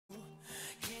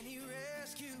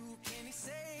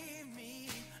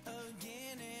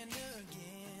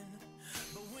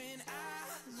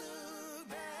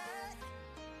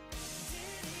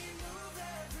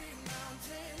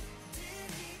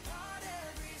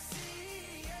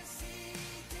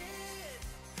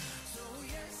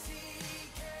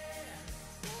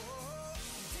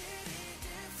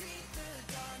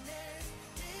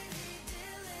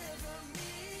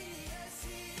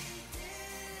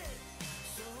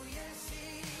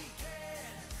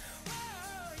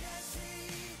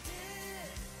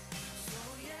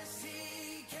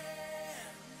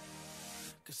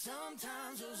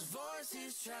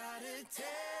to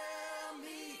tell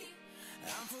me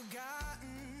I'm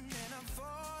forgotten and I'm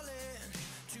falling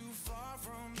too far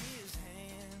from his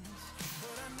hands.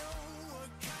 But I know what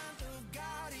kind of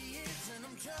God he is, and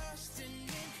I'm trusting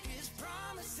in his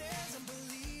promises and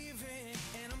believing,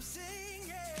 and I'm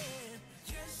singing,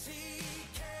 yes he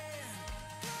can.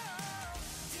 Oh,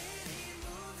 did he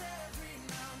move every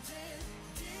mountain?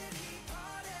 Did he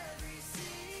part every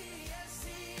sea? Yes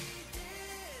he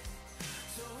did.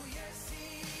 So yes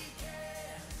he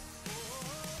can.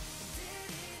 Oh, did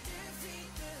he defeat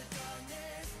the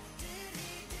darkness? Did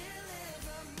he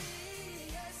deliver me?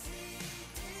 Yes he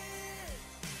did.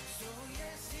 So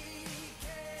yes he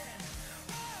can.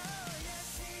 Oh yes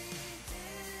he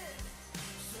did.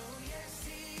 So yes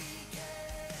he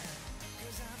can.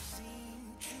 'Cause I've seen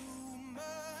too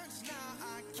much, now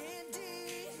I can't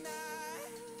deny.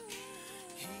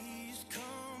 He's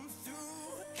come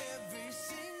through every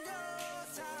single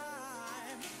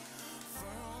time.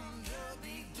 From the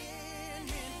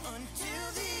beginning until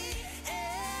the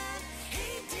end. He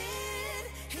did,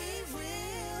 he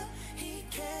will, he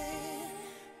can.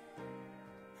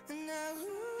 Now,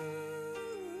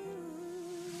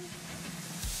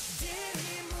 did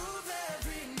he move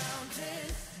every mountain?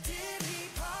 Did he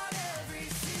part every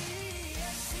sea?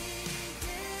 Yes he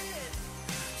did.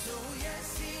 So yes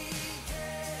he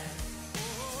can.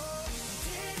 Oh,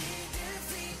 did he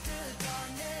defeat the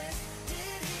darkness?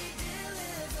 Did he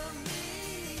deliver me?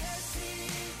 Yes he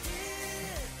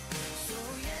did. So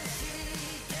yes he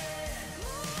can.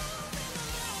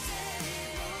 Did he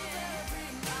move every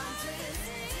mountain?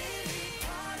 Did he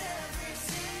part every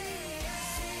sea?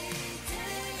 Yes he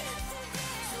did.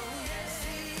 So yes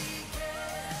he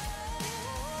can.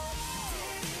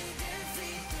 Did he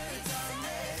defeat the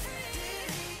darkness? Did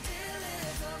he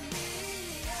deliver me?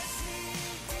 Yes he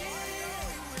did.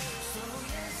 So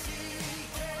yes he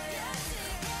can. Yes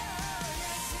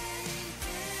he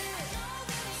did.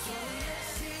 So yes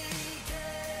he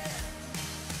can.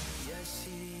 Yes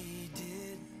he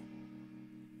did.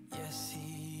 Yes he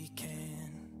can.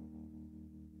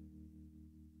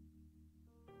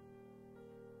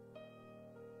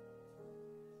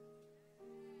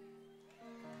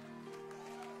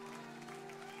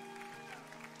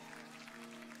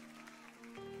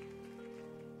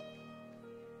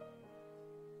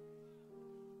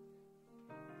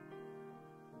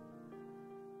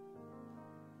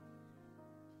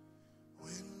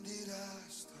 When did I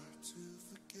start to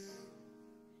forget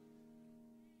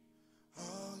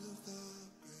all of the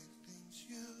great things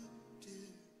you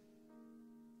did?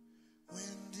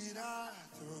 When did I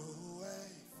throw away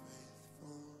faith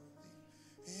for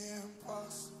the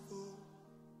impossible?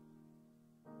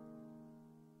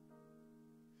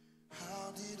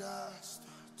 How did I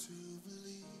start to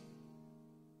believe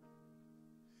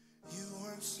you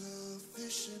weren't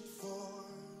sufficient for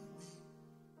me?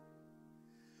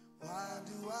 Why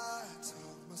do I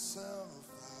talk myself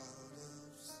out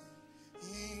of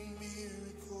seeing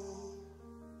miracles?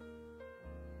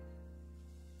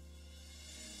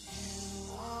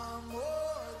 You are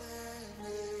more than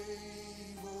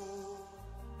able.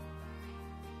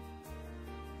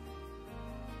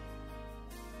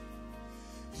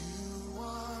 You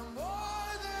are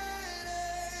more than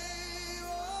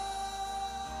able.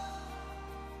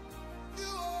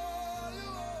 You are, you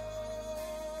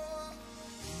are.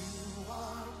 You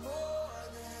are more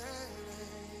than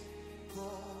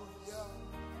able, yeah.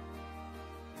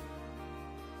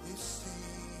 We've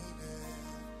seen it.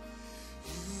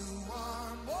 You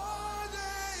are more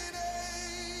than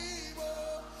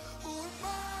able. Who am I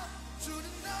to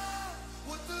deny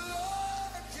what the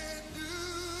Lord can do?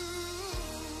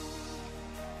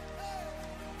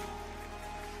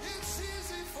 It's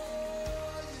easy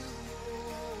for you.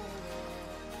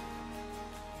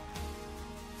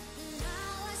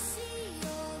 Now I see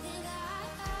all that I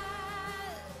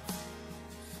have.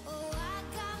 Oh, I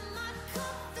got my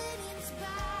confidence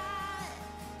back.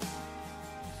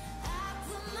 I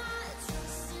put my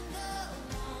trust in the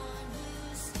one who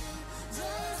still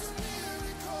does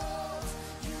miracles.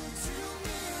 You do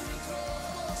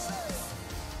miracles.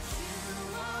 You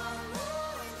are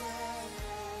more than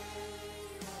able.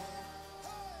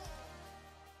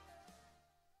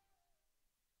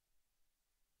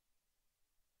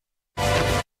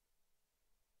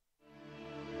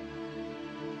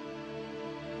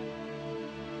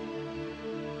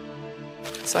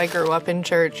 So I grew up in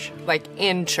church, like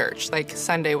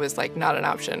Sunday was like not an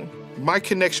option. My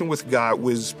connection with God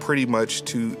was pretty much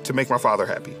to make my father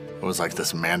happy. It was like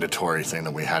this mandatory thing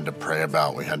that we had to pray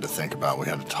about, we had to think about, we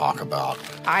had to talk about.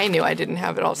 I knew I didn't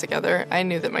have it all together. I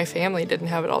knew that my family didn't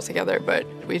have it all together, but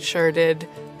we sure did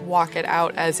walk it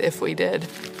out as if we did.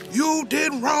 You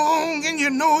did wrong, and you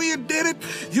know you did it.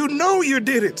 You know you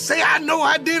did it. Say, I know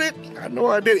I did it. I know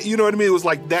I did it. You know what I mean? It was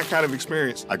like that kind of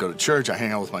experience. I go to church, I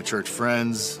hang out with my church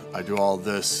friends, I do all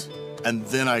this, and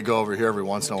then I go over here every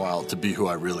once in a while to be who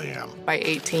I really am. By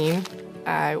 18,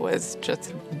 I was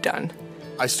just done.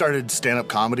 I started stand-up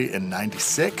comedy in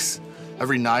 '96.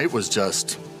 Every night was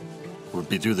just, would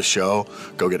be do the show,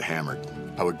 go get hammered.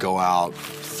 I would go out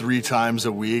 3 times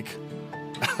a week,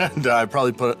 and I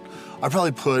probably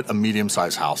put a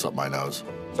medium-sized house up my nose.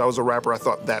 So I was a rapper. I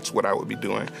thought that's what I would be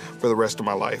doing for the rest of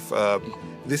my life.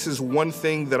 This is one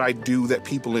thing that I do that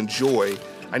people enjoy.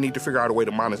 I need to figure out a way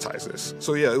to monetize this.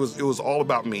 So yeah, it was all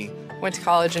about me. Went to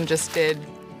college and just did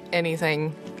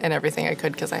anything and everything I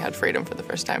could because I had freedom for the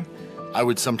first time. I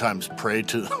would sometimes pray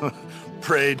to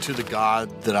the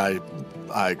God that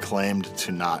I claimed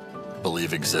to not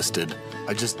believe existed.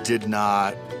 I just did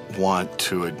not want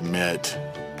to admit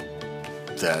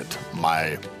that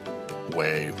my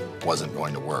way wasn't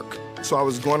going to work. So I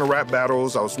was going to rap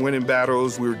battles, I was winning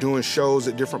battles, we were doing shows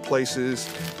at different places.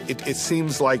 It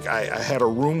seems like I had a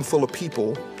room full of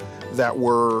people that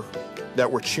were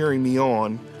cheering me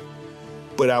on,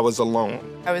 but I was alone.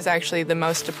 I was actually the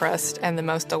most depressed and the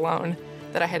most alone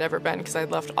that I had ever been because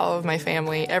I'd left all of my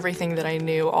family, everything that I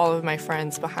knew, all of my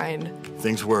friends behind.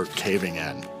 Things were caving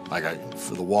in.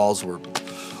 The walls were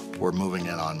moving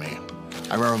in on me.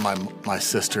 I remember my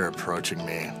sister approaching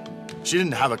me. She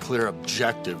didn't have a clear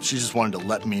objective. She just wanted to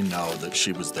let me know that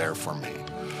she was there for me.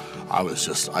 I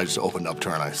just opened up to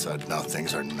her and I said, no,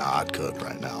 things are not good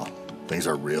right now. Things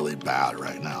are really bad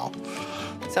right now.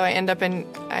 So I end up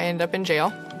in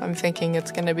jail. I'm thinking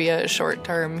it's going to be a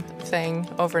short-term thing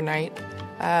overnight.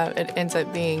 It ends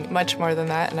up being much more than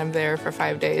that, and I'm there for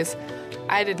 5 days.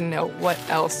 I didn't know what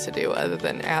else to do other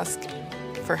than ask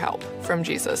for help from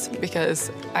Jesus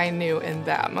because I knew in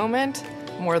that moment,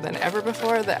 more than ever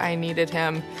before, that I needed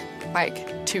him,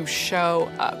 to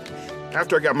show up.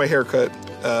 After I got my hair cut,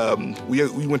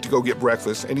 we went to go get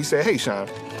breakfast, and he said, hey, Sean,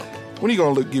 when are you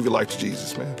going to give your life to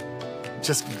Jesus, man?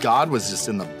 Just God was just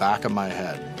in the back of my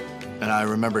head. And I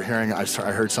remember I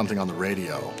heard something on the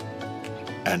radio,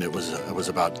 and it was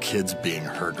about kids being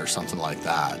hurt or something like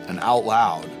that. And out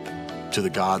loud, to the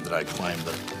God that I claimed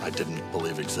that I didn't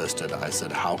believe existed, I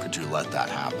said, how could you let that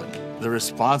happen? The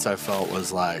response I felt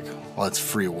was like, well, it's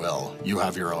free will. You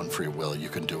have your own free will. You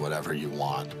can do whatever you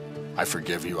want. I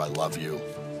forgive you. I love you.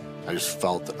 I just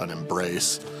felt an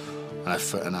embrace,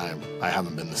 and I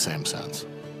haven't been the same since.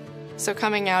 So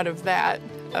coming out of that,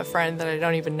 a friend that I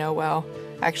don't even know well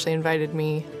actually invited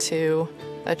me to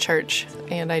a church,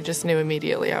 and I just knew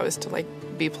immediately I was to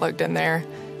be plugged in there,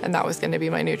 and that was going to be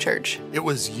my new church. It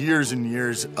was years and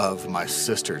years of my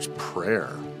sister's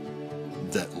prayer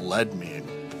that led me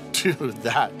to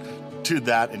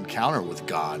that encounter with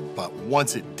God. But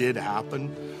once it did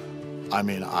happen,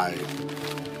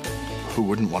 who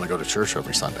wouldn't want to go to church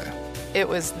every Sunday? It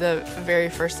was the very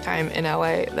first time in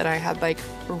LA that I had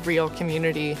real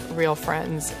community, real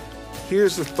friends.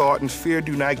 Here's the thought, and fear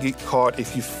do not get caught.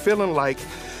 If you're feeling like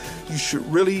you should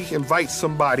really invite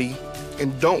somebody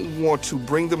and don't want to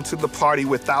bring them to the party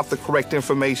without the correct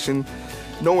information,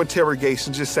 no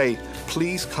interrogation, just say,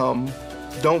 please come,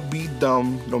 don't be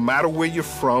dumb, no matter where you're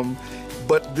from.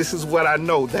 But this is what I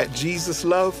know, that Jesus'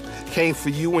 love came for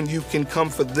you and you can come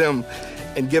for them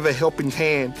and give a helping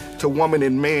hand to woman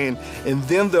and man, and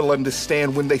then they'll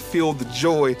understand when they feel the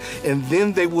joy, and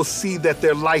then they will see that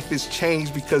their life is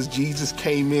changed because Jesus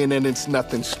came in and it's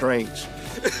nothing strange.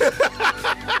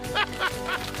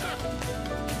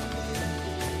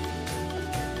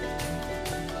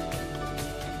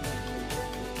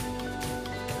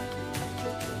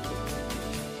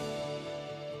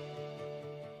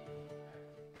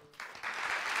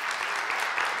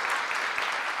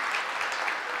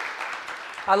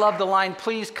 I love the line,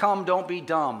 please come, don't be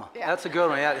dumb. Yeah. That's a good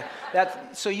one.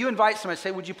 Yeah, so you invite somebody,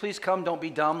 say, would you please come, don't be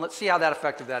dumb? Let's see how that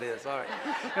effective that is. All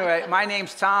right. Anyway, my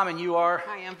name's Tom, and you are?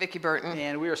 Hi, I'm Vicki Burton.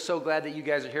 And we are so glad that you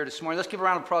guys are here this morning. Let's give a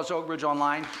round of applause to Oak Ridge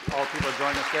Online. All the people are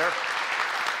joining us there.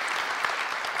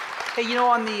 Hey,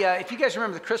 on if you guys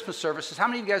remember the Christmas services, how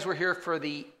many of you guys were here for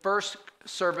the first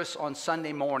service on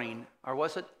Sunday morning? Or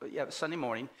was it? Yeah, it was Sunday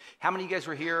morning. How many of you guys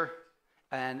were here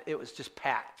and it was just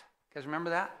packed? You guys remember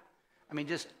that?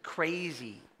 Just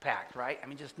crazy packed, right?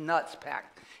 Just nuts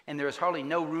packed. And there was hardly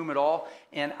no room at all.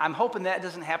 And I'm hoping that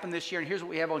doesn't happen this year. And here's what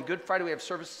we have on Good Friday. We have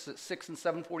services at 6 and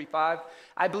 7:45.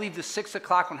 I believe the 6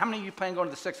 o'clock one. How many of you plan on going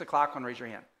to the 6 o'clock one? Raise your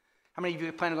hand. How many of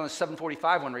you plan on going to the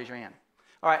 7:45 one? Raise your hand.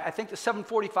 All right, I think the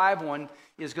 7:45 one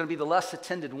is going to be the less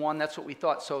attended one. That's what we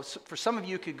thought. So for some of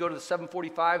you could go to the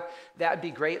 7:45. That would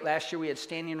be great. Last year we had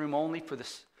standing room only for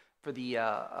this. for the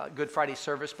Good Friday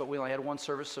service, but we only had one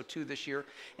service, so 2 this year.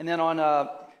 And then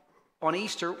on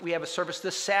Easter, we have a service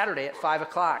this Saturday at 5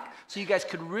 o'clock. So you guys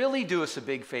could really do us a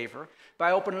big favor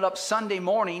by opening up Sunday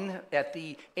morning at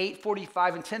the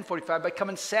 8:45 and 10:45 by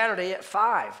coming Saturday at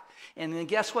 5. And then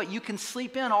guess what? You can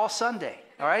sleep in all Sunday,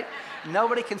 all right?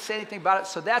 Nobody can say anything about it.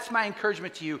 So that's my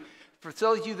encouragement to you. For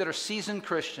those of you that are seasoned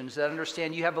Christians that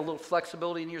understand you have a little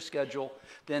flexibility in your schedule,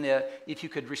 then if you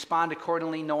could respond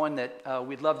accordingly, knowing that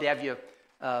we'd love to have you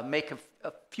make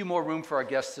a few more room for our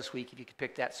guests this week if you could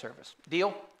pick that service.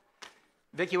 Deal?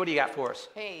 Vicki, what do you got for us?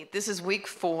 Hey, this is week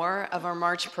 4 of our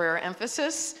March prayer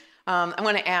emphasis. I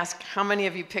want to ask, how many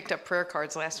of you picked up prayer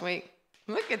cards last week?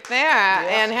 Look at that.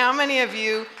 Yeah. And how many of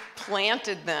you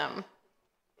planted them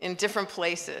in different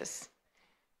places?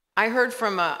 I heard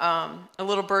from a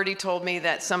little birdie told me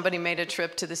that somebody made a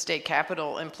trip to the state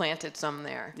capitol and planted some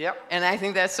there. Yep. And I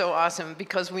think that's so awesome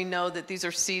because we know that these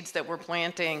are seeds that we're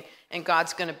planting and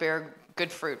God's going to bear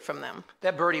good fruit from them.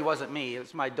 That birdie wasn't me. It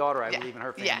was my daughter, I believe, and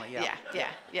her family.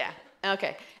 Yeah.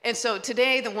 Okay. And so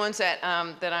today, the ones that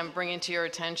I'm bringing to your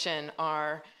attention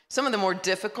are some of the more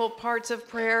difficult parts of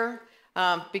prayer,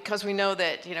 because we know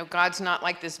that God's not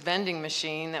like this vending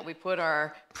machine that we put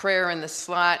our prayer in the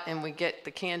slot and we get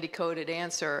the candy-coated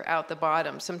answer out the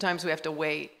bottom. Sometimes we have to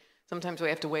wait. Sometimes we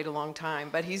have to wait a long time.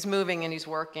 But He's moving and He's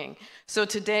working. So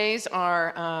today's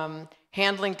are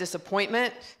handling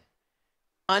disappointment,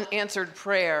 unanswered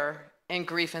prayer, and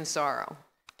grief and sorrow.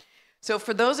 So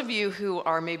for those of you who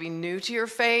are maybe new to your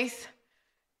faith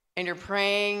and you're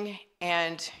praying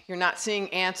and you're not seeing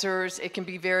answers, it can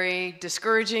be very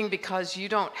discouraging because you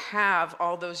don't have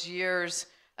all those years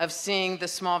of seeing the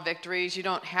small victories. You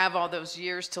don't have all those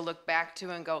years to look back to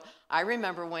and go, I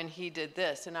remember when He did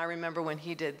this and I remember when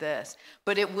He did this.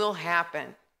 But it will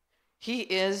happen. He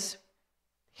is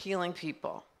healing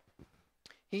people.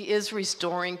 He is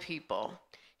restoring people.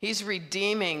 He's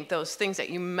redeeming those things that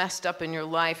you messed up in your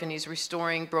life, and He's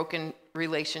restoring broken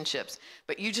relationships.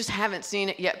 But you just haven't seen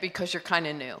it yet because you're kind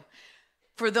of new.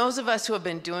 For those of us who have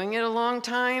been doing it a long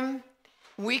time,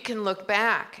 we can look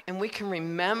back and we can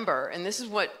remember, and this is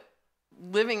what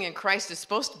living in Christ is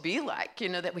supposed to be like,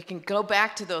 that we can go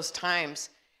back to those times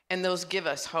and those give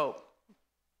us hope.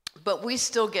 But we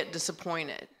still get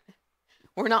disappointed.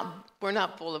 We're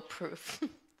not bulletproof.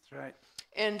 That's right.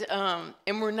 And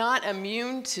we're not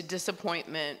immune to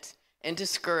disappointment and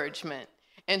discouragement.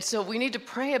 And so we need to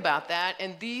pray about that.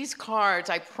 And these cards,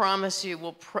 I promise you,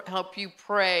 will help you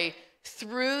pray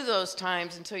through those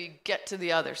times until you get to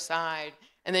the other side.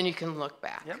 And then you can look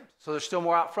back. Yep. So there's still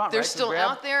more out front, They're right? still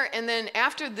out there. And then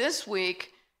after this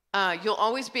week, you'll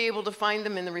always be able to find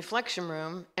them in the reflection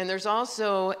room. And there's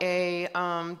also a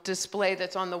display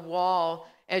that's on the wall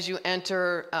as you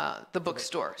enter the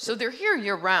bookstore. So they're here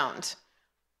year-round.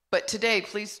 But today,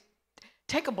 please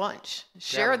take a bunch.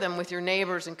 Share them with your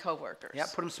neighbors and coworkers. Yeah,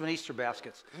 put them in Easter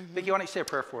baskets. Vicki, why don't you say a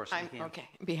prayer for us? Okay,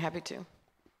 be happy to.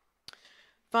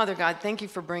 Father God, thank you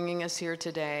for bringing us here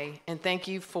today. And thank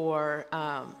you for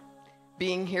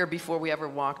being here before we ever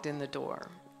walked in the door,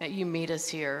 that you meet us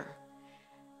here.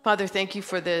 Father, thank you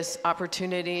for this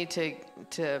opportunity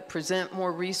to present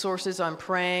more resources on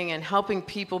praying and helping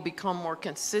people become more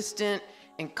consistent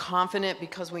and confident,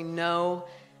 because we know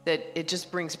that it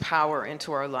just brings power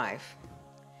into our life.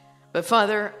 But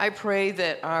Father, I pray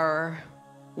that our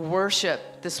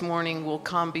worship this morning will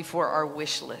come before our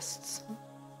wish lists,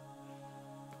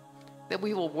 that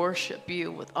we will worship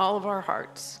you with all of our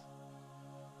hearts.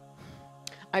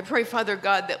 I pray, Father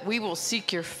God, that we will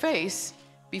seek your face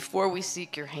before we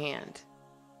seek your hand.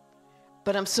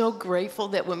 But I'm so grateful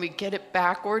that when we get it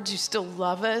backwards, you still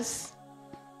love us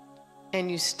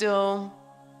and you still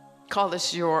call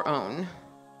us your own.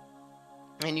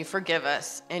 And you forgive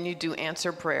us, and you do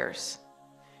answer prayers.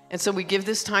 And so we give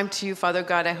this time to you, Father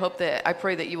God. I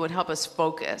pray that you would help us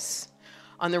focus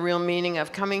on the real meaning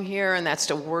of coming here, and that's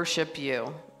to worship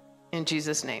you. In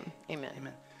Jesus' name, amen.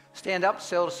 Amen. Stand up,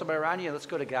 say hello to somebody around you, let's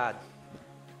go to God.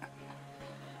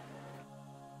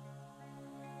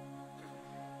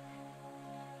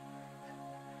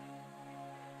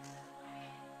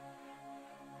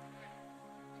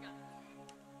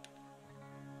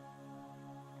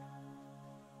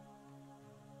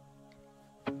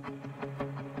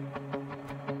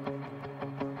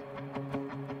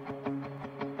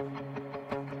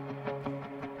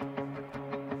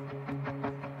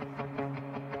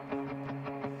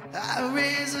 I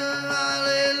raise a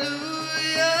hallelujah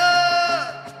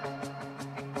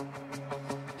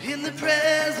in the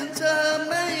presence of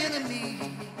my enemies.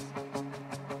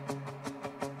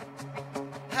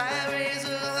 I raise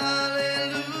a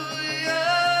hallelujah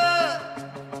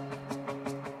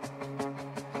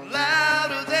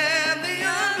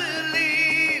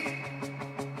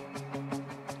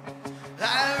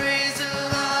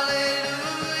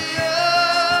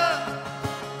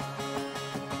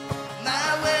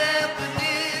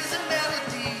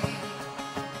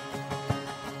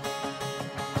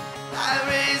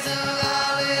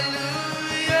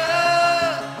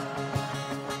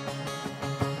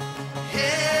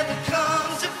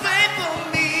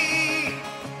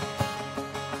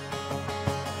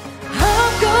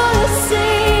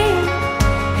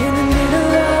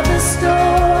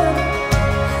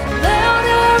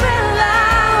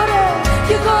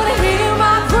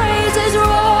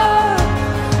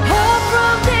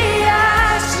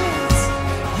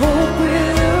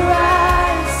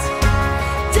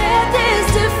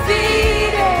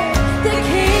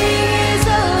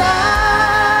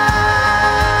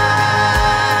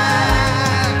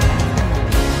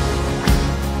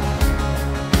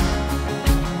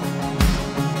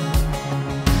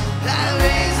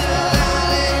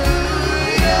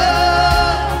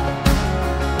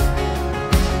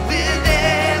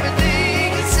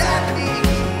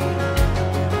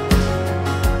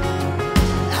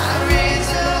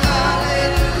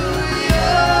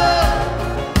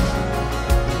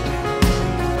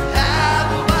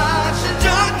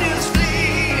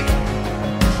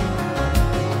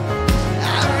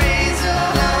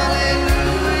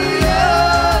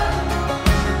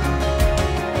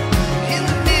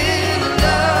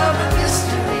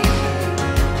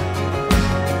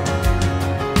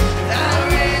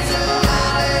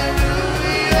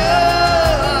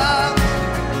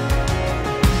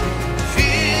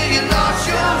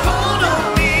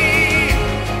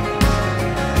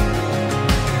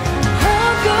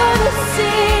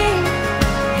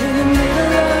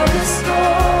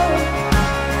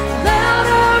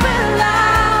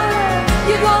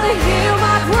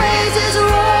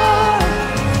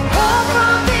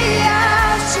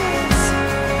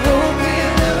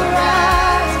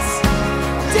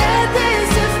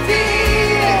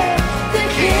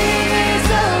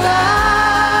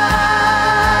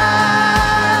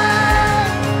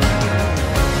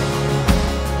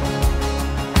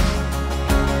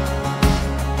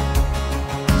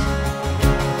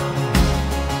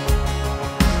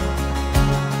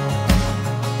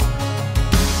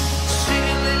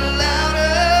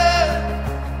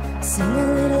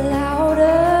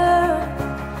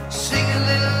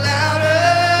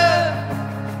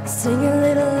Sing a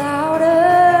little louder.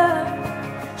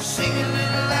 Sing a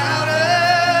little louder.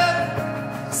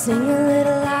 Sing a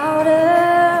little louder.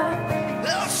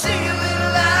 Oh, sing a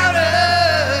little louder.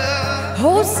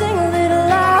 Oh, sing a little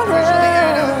louder.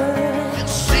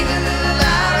 Sing a little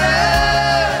louder.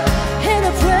 In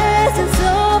the presence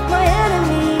of my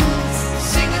enemies.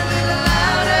 Sing a little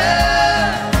louder.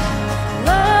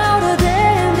 Louder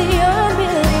than the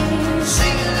unbelief.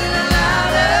 Sing a little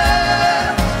louder.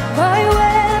 My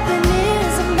weapon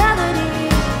is a melody.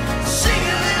 Sing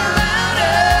a little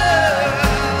louder.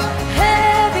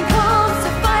 Heaven comes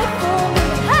to fight for me.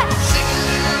 Hey! Sing a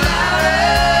little louder.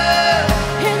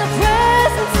 In the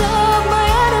presence of my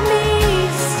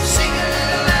enemies. Sing a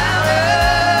little louder.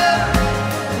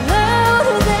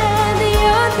 Louder than the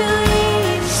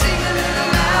unbelief. Sing a little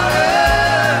louder.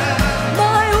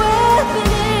 My weapon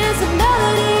is a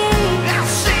melody. Now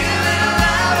sing a little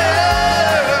louder.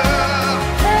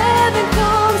 Heaven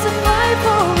comes to fight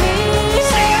for me.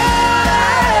 Sing a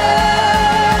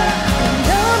And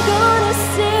I'm gonna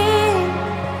sing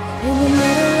in the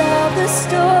middle of the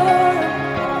storm.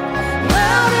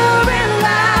 Louder and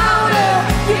louder,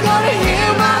 you're gonna hear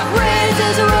my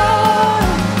praises roar.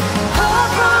 Up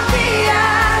from the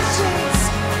ashes,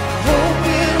 hope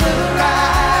will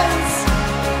arise.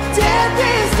 Death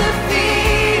is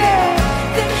defeated,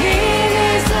 the King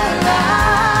is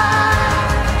alive.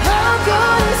 I'm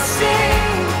gonna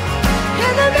sing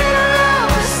in the middle of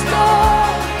the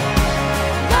storm.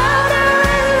 Louder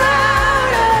and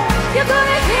louder, you're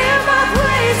gonna hear my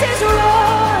praises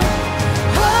roar.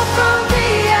 Up from the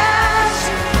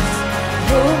ashes,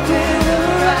 hope will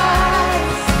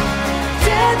arise.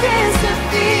 Death is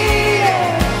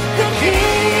defeated, the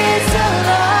King is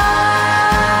alive.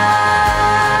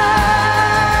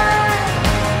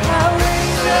 I'll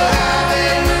raise a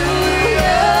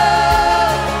hallelujah.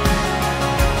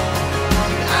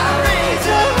 I'll raise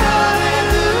a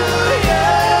hallelujah.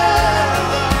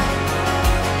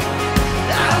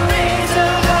 I'll raise a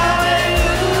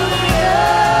hallelujah.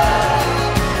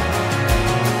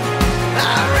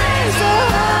 I'll raise a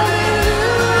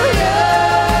hallelujah.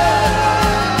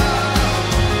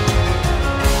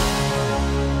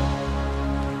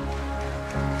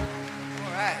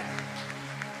 All right.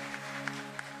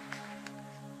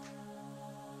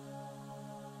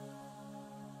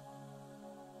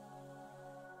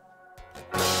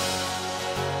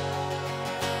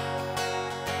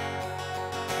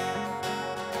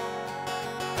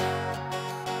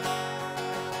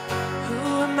 Who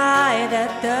am I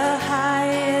that the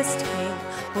highest king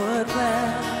would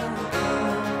welcome?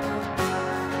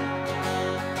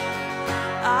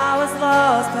 I was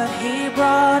lost, but he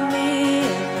brought me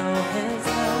in. Oh, his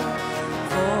love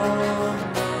for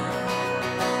me.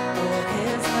 Oh,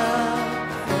 his love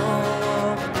for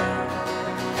me.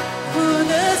 Who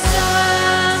the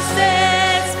sun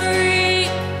sets free,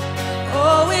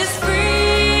 oh, is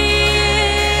free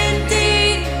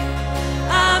indeed.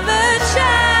 I'm a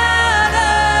child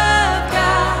of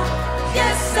God,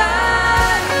 yes I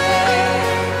am.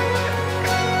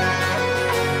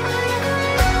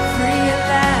 Free at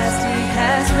last, He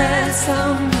has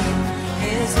ransomed me.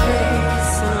 His grace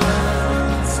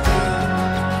surrounds me.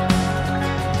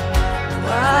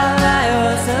 While I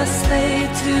was a slave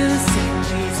to sin,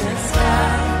 Jesus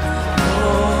died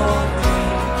for me.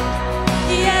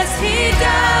 Yes, He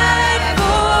died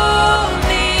for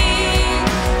me.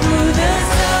 Who the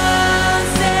sun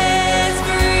sets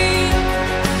free,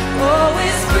 oh,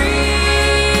 is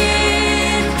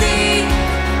free indeed.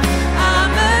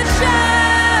 I'm a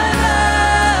child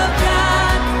of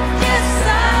God, yes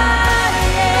I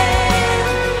am.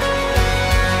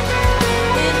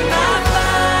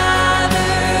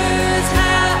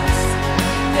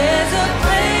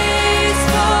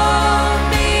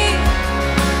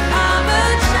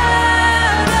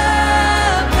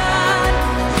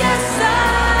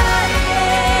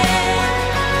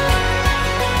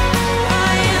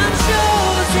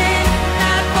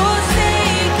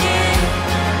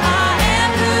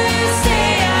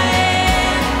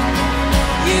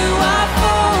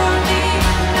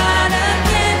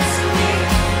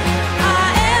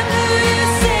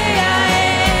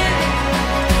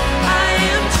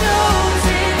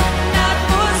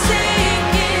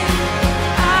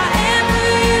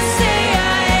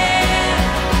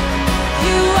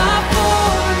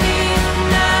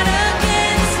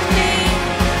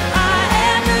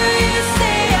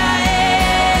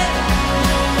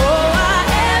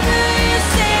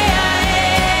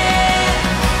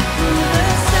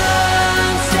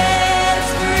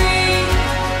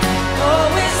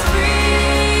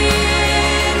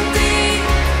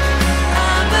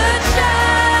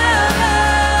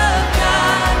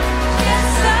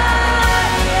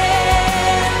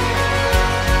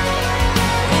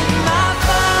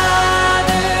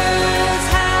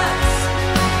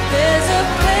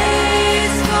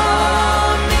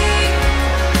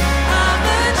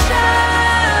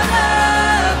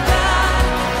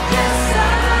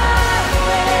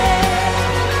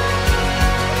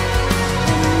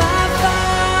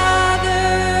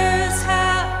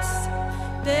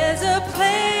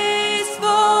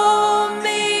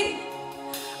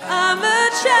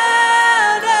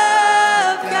 child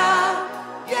of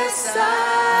God. Yes,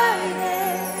 I am.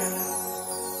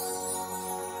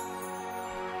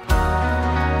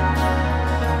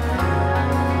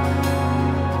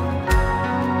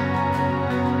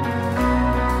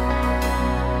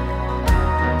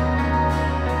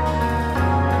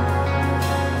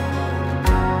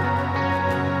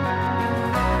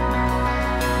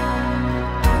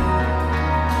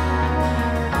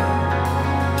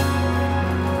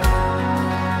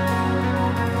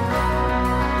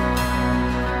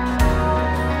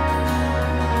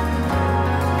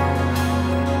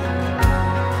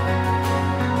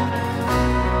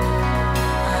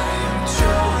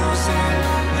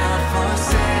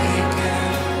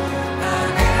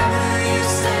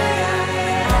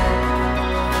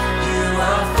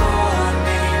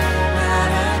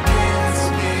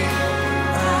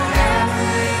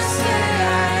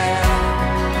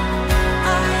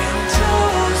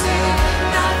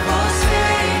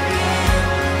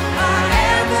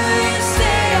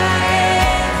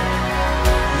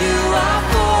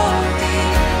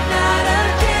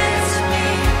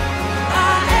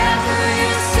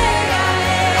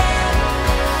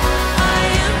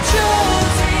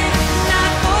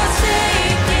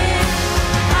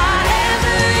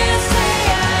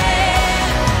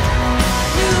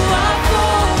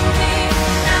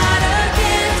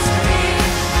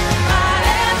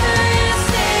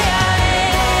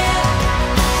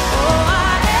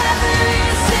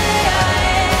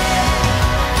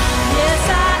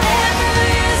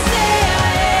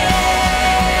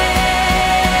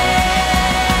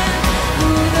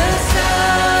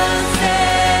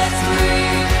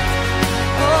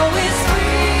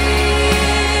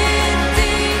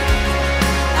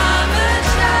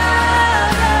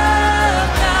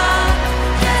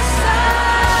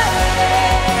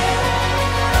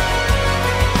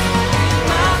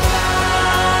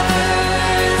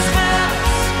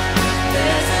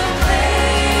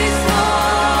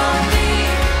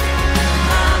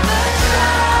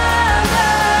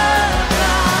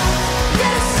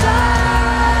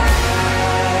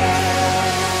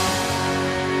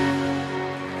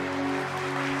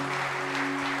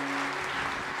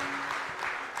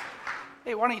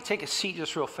 Hey, why don't you take a seat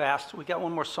just real fast? We got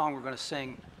one more song we're going to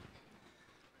sing,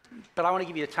 but I want to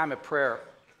give you a time of prayer.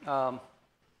 The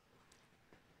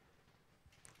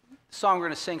song we're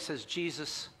going to sing says,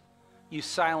 Jesus, you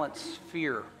silence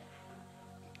fear.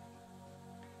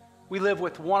 We live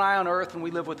with one eye on earth and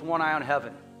we live with one eye on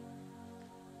heaven.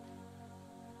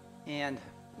 And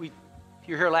if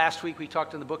you were here last week, we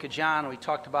talked in the book of John, and we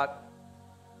talked about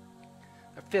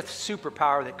the fifth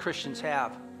superpower that Christians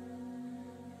have.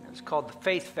 It's called the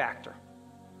faith factor.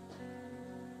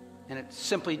 And it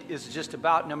simply is just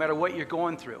about, no matter what you're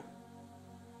going through,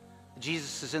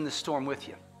 Jesus is in the storm with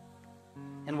you.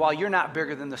 And while you're not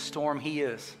bigger than the storm, he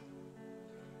is.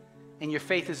 And your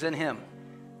faith is in him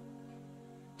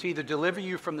to either deliver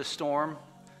you from the storm,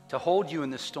 to hold you in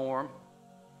the storm,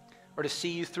 or to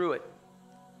see you through it.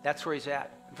 That's where he's at.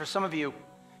 And for some of you,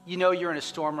 you know you're in a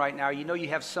storm right now. You know you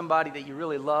have somebody that you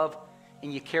really love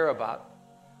and you care about,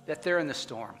 that they're in the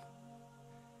storm.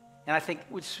 And I think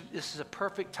this is a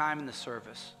perfect time in the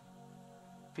service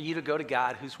for you to go to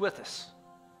God who's with us.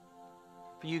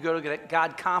 For you to go to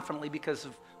God confidently because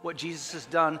of what Jesus has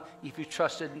done. If you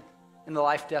trusted in the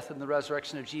life, death, and the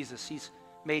resurrection of Jesus, he's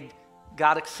made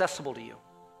God accessible to you.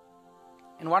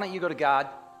 And why don't you go to God,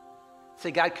 say,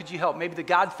 God, could you help? Maybe the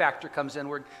God factor comes in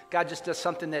where God just does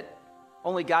something that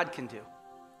only God can do.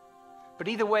 But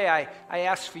either way, I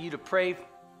ask for you to pray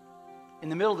in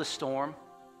the middle of the storm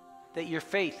that your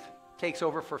faith takes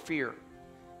over for fear,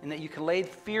 and that you can lay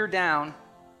fear down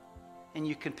and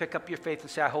you can pick up your faith and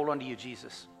say, I hold on to you,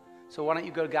 Jesus. So why don't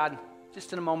you go to God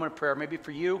just in a moment of prayer, maybe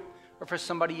for you or for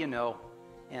somebody you know,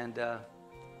 and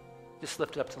just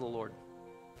lift it up to the Lord.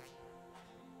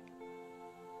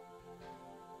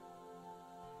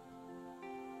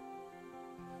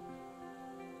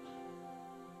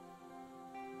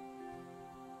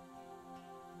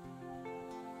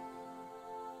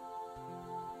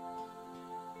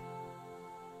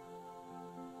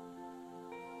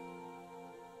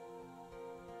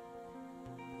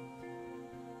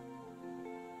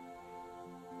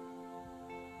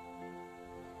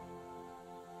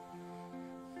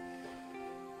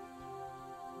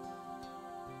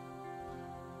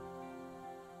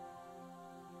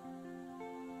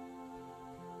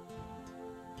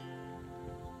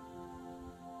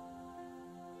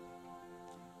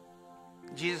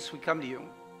 Jesus, we come to you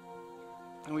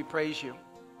and we praise you.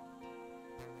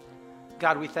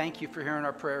 God, we thank you for hearing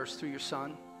our prayers through your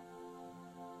Son.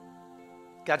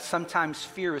 God, sometimes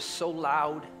fear is so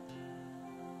loud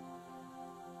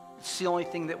It's the only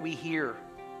thing that we hear.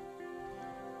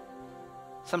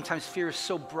 Sometimes fear is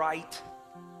so bright.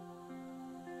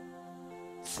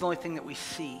 It's the only thing that we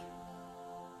see.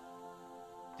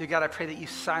 Dear God, I pray that you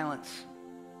silence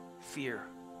fear,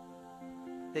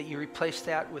 that you replace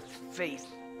that with faith.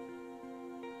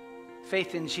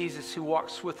 Faith in Jesus who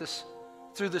walks with us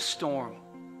through the storm.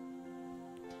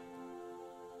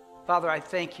 Father, I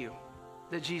thank you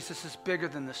that Jesus is bigger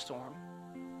than the storm.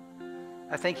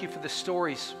 I thank you for the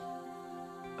stories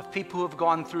of people who have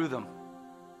gone through them,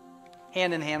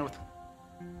 hand in hand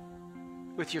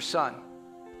with your Son.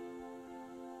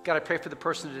 God, I pray for the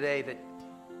person today that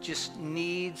just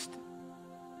needs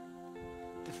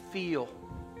to feel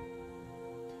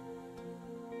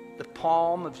the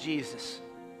palm of Jesus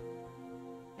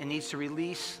and needs to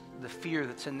release the fear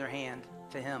that's in their hand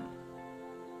to him.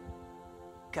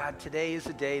 God, today is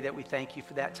the day that we thank you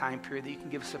for that time period, that you can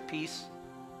give us a peace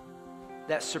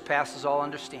that surpasses all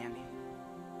understanding,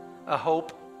 a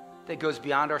hope that goes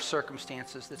beyond our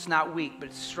circumstances, that's not weak, but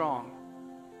it's strong.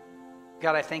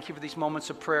 God, I thank you for these moments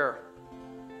of prayer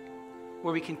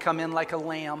where we can come in like a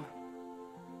lamb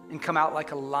and come out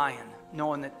like a lion,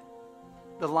 knowing that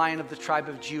the Lion of the tribe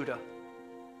of Judah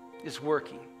is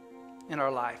working in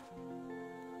our life.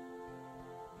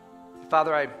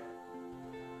 Father,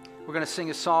 we're going to sing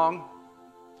a song.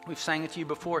 We've sang it to you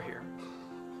before here.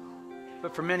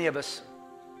 But for many of us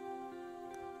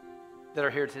that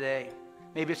are here today,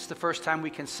 maybe it's the first time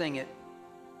we can sing it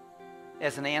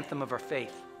as an anthem of our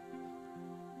faith,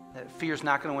 that fear's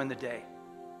not going to win the day.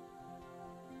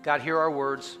 God, hear our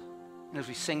words, and as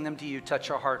we sing them to you,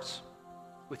 touch our hearts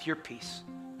with your peace,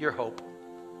 your hope.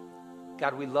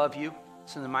 God, we love you.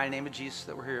 It's in the mighty name of Jesus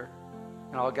that we're here.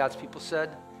 And all God's people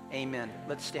said, amen.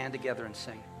 Let's stand together and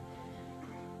sing.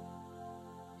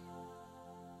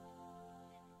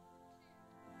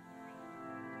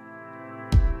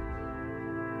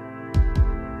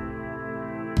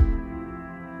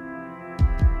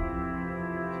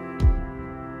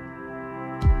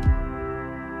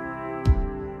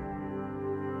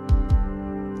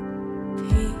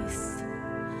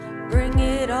 Bring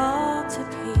it all to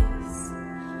peace.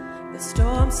 The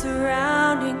storm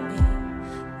surrounding me,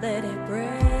 let it break.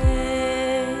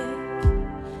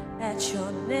 At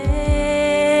your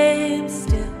name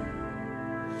still,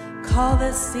 call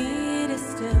the sea to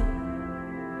still,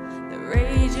 the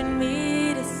rage in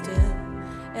me to still,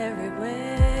 every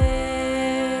wave.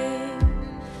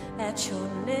 At your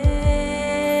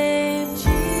name,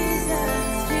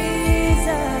 Jesus,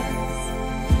 Jesus,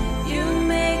 you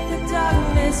make the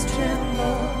darkness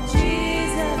tremble.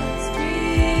 Jesus,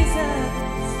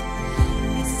 Jesus,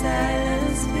 you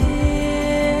silence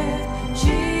fear.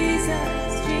 Jesus,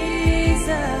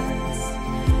 Jesus,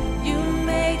 you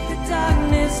make the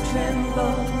darkness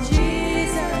tremble.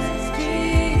 Jesus,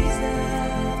 Jesus,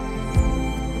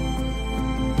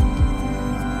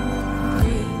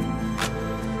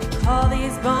 breathe. Call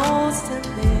these bones to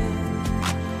live.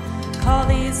 Call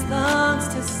these lungs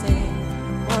to sing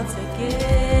once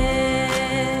again.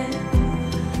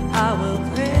 I will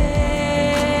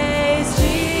praise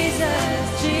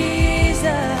Jesus,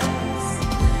 Jesus.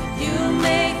 You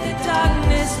make the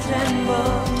darkness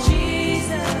tremble.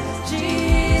 Jesus,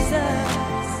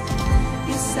 Jesus.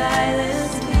 You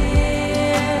silence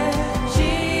fear.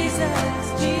 Jesus,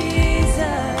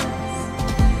 Jesus.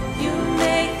 You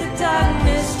make the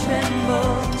darkness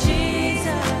tremble.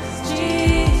 Jesus, Jesus.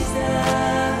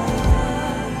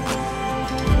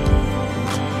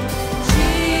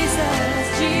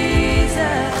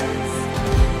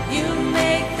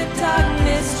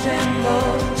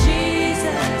 Tremble,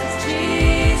 Jesus,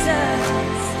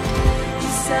 Jesus, you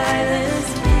silence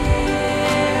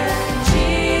fear.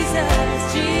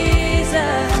 Jesus,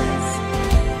 Jesus,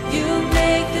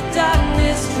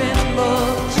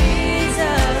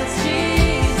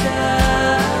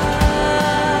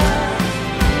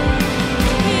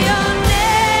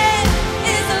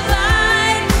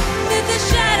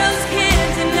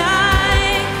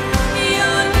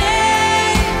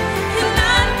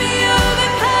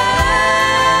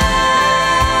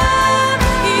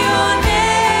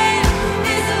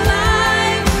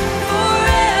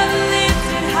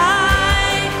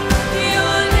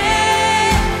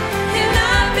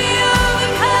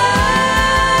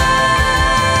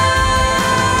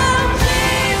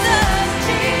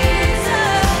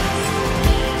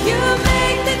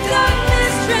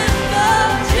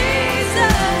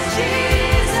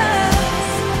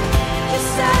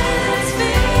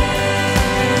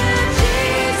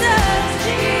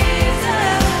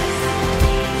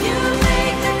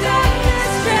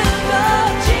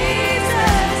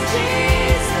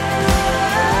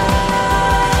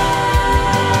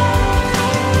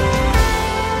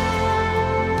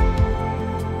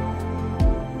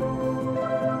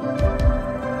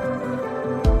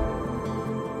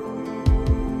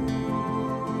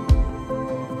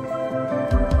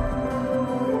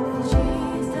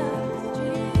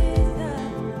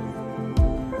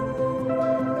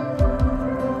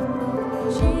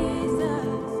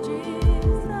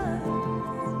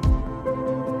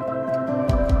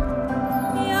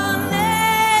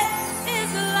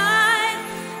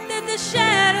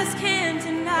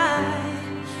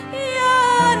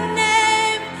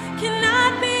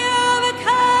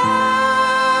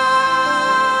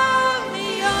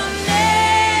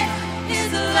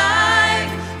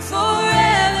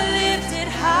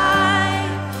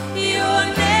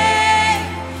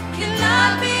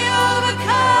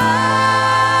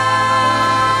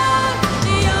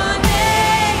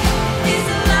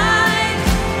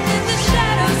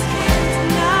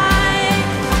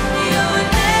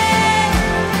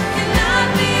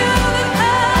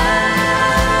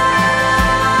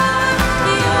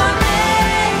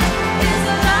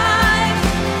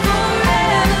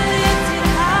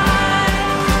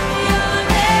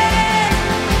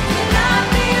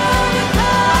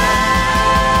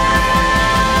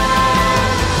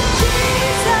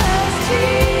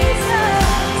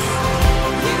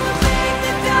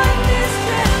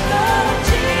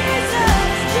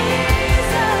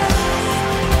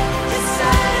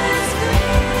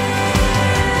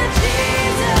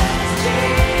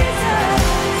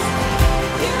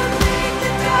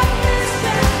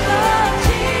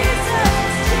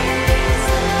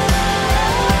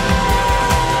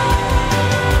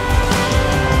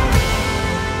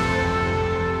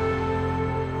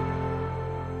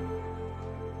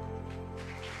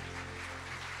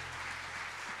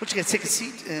 want you guys to take a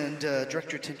seat and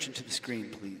direct your attention to the screen,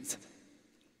 please.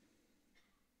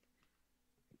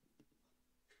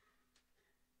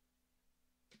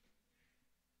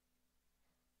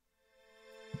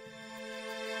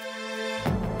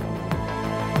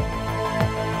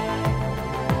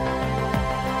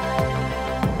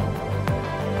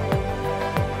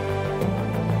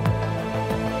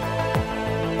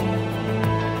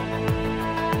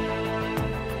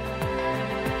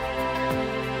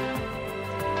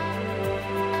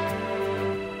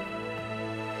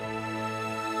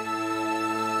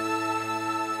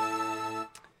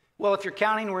 Well, if you're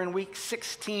counting, we're in week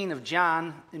 16 of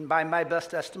John, and by my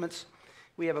best estimates,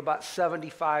 we have about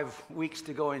 75 weeks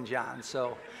to go in John.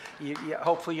 So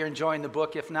hopefully you're enjoying the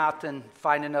book. If not, then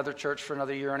find another church for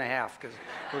another year and a half, because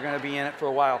we're going to be in it for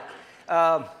a while.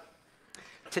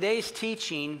 Today's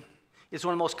teaching is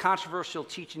one of the most controversial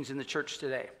teachings in the church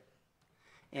today.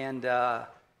 And I'm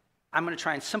going to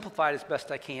try and simplify it as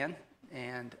best I can,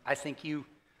 and I think you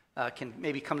can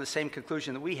maybe come to the same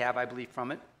conclusion that we have, I believe,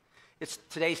 from it.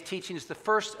 Today's teaching is the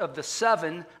first of the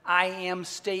 7 I am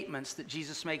statements that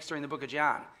Jesus makes during the book of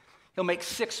John. He'll make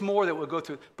 6 more that we'll go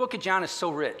through. The book of John is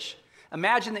so rich.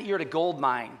 Imagine that you're at a gold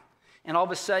mine, and all of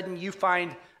a sudden you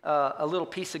find a little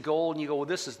piece of gold, and you go, well,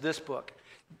 this is this book.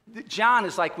 John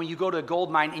is like when you go to a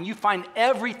gold mine, and you find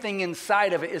everything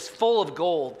inside of it is full of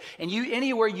gold. And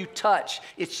anywhere you touch,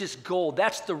 it's just gold.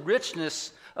 That's the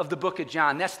richness of the book of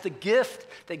John. That's the gift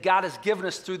that God has given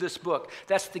us through this book.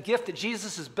 That's the gift that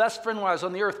Jesus' best friend when I was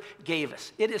on the earth gave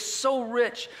us. It is so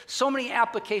rich, so many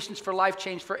applications for life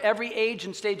change for every age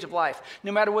and stage of life.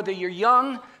 No matter whether you're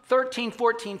young, 13,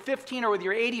 14, 15, or whether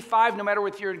you're 85, no matter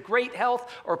whether you're in great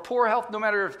health or poor health, no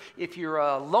matter if you're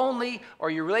lonely or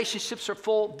your relationships are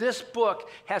full, this book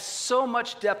has so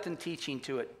much depth and teaching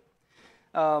to it.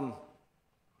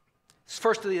 It's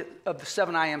first of the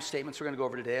 7 I am statements we're going to go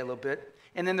over today a little bit.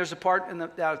 And then there's a part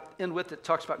that end with that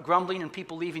talks about grumbling and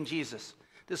people leaving Jesus.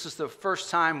 This is the first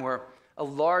time where a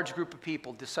large group of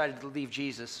people decided to leave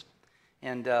Jesus.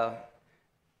 And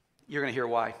you're going to hear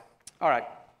why. All right.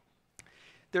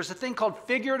 There's a thing called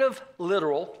figurative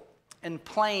literal and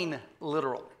plain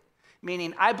literal.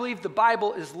 Meaning, I believe the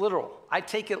Bible is literal. I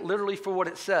take it literally for what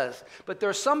it says. But there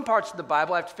are some parts of the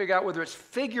Bible I have to figure out whether it's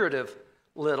figurative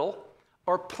little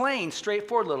or plain,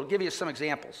 straightforward little. I'll give you some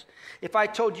examples. If I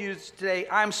told you today,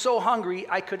 I'm so hungry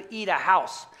I could eat a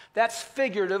house, that's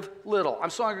figurative little. I'm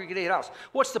so hungry I could eat a house.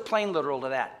 What's the plain literal to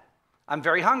that? I'm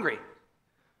very hungry.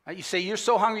 Right? You say, you're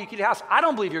so hungry you could eat a house. I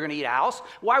don't believe you're going to eat a house.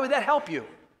 Why would that help you?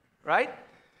 Right?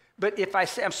 But if I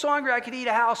say, I'm so hungry I could eat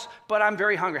a house, but I'm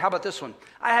very hungry. How about this one?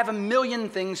 I have a million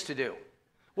things to do.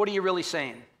 What are you really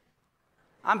saying?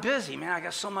 I'm busy, man. I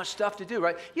got so much stuff to do,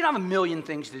 right? You don't have a million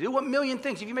things to do. What million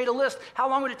things? If you made a list, how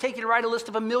long would it take you to write a list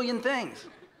of a million things?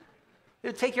 It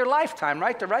would take your lifetime,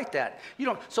 right, to write that.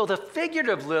 So the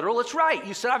figurative literal, it's right.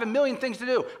 You said, I have a million things to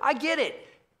do. I get it.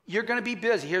 You're going to be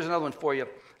busy. Here's another one for you.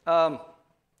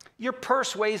 Your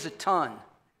purse weighs a ton.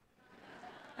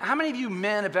 How many of you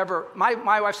men have ever,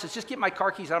 my wife says, just get my car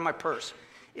keys out of my purse.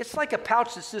 It's like a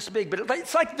pouch that's this big, but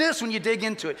it's like this when you dig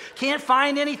into it. Can't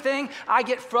find anything. I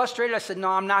get frustrated. I said, no,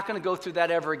 I'm not going to go through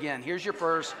that ever again. Here's your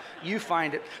purse. You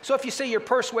find it. So if you say your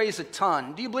purse weighs a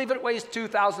ton, do you believe it weighs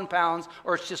 2,000 pounds,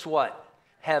 or it's just what?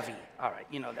 Heavy. All right,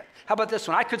 you know that. How about this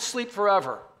one? I could sleep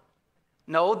forever.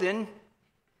 No, then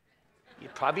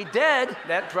you're probably dead.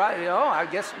 That probably, I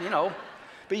guess,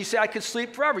 But you say, I could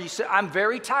sleep forever. You say, I'm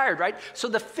very tired, right? So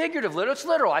the figurative literal, it's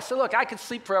literal. I said, look, I could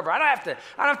sleep forever. I don't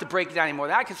have to break it down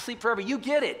anymore. I could sleep forever. You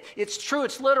get it. It's true.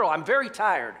 It's literal. I'm very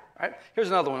tired, right? Here's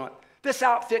another one. This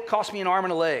outfit cost me an arm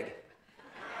and a leg.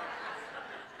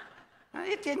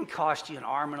 It didn't cost you an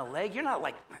arm and a leg. You're not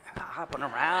like hopping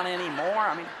around anymore.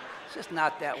 I mean, it's just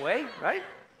not that way, right?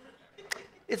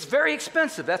 It's very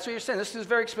expensive. That's what you're saying. This is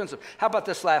very expensive. How about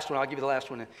this last one? I'll give you the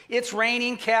last one. It's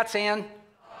raining cats and...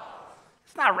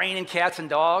 It's not raining cats and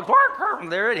dogs.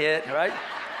 There it hit, right?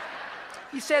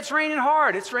 You say it's raining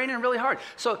hard. It's raining really hard.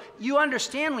 So you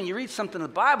understand when you read something in the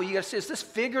Bible, you got to say, is this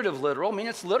figurative literal? I mean,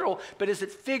 it's literal, but is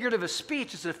it figurative of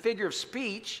speech? Is it a figure of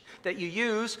speech that you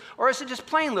use? Or is it just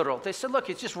plain literal? They said, look,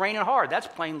 it's just raining hard. That's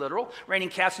plain literal. Raining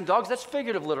cats and dogs, that's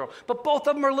figurative literal. But both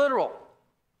of them are literal.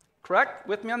 Correct?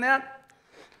 With me on that?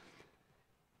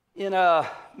 In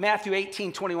Matthew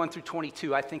 18, 21 through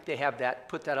 22, I think they have that.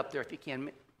 Put that up there if you can.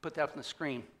 Put that up on the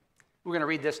screen. We're going to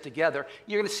read this together.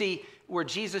 You're going to see where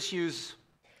Jesus used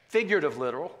figurative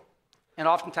literal and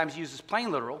oftentimes uses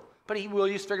plain literal, but he will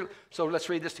use figurative. So let's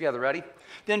read this together. Ready?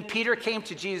 Then Peter came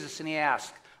to Jesus and he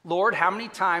asked, Lord, how many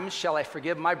times shall I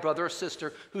forgive my brother or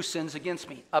sister who sins against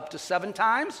me? Up to 7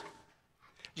 times?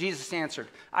 Jesus answered,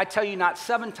 I tell you not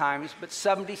 7 times, but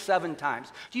 77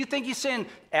 times. Do you think he's saying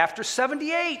after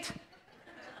 78?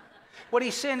 What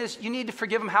he's saying is you need to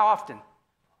forgive him how often?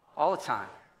 All the time.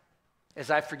 As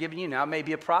I've forgiven you. Now, it may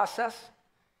be a process.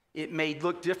 It may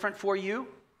look different for you,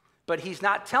 but he's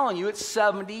not telling you it's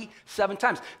 77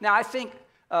 times. Now, I think,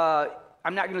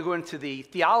 I'm not going to go into the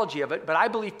theology of it, but I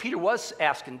believe Peter was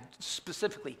asking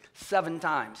specifically 7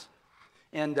 times.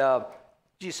 And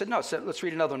Jesus said, no, so let's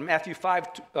read another one. Matthew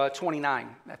 5:29.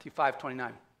 Matthew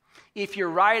 5:29. If your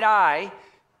right eye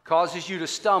causes you to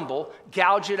stumble,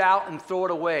 gouge it out and throw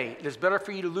it away. It is better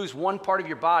for you to lose one part of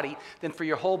your body than for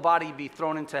your whole body to be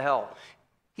thrown into hell.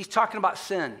 He's talking about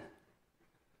sin.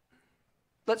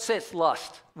 Let's say it's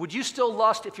lust. Would you still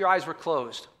lust if your eyes were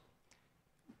closed?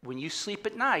 When you sleep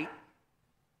at night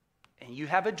and you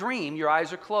have a dream, your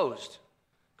eyes are closed.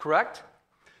 Correct?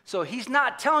 So he's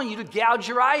not telling you to gouge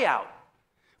your eye out.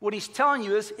 What he's telling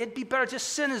you is it'd be better,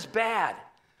 just sin is bad.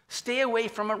 Stay away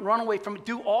from it, run away from it,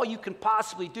 do all you can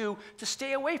possibly do to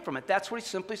stay away from it. That's what he's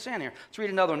simply saying here. Let's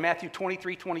read another one, Matthew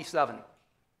 23:27.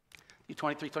 Matthew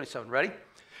 23:27, ready?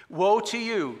 Woe to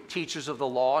you, teachers of the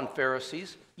law and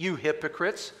Pharisees, you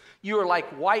hypocrites. You are like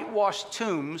whitewashed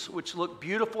tombs, which look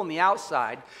beautiful on the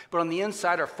outside, but on the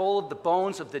inside are full of the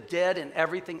bones of the dead and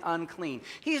everything unclean.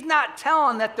 He's not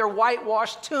telling that they're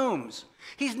whitewashed tombs.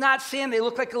 He's not saying they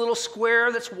look like a little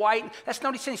square that's white. That's not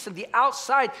what he's saying. He said the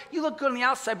outside, you look good on the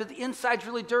outside, but the inside's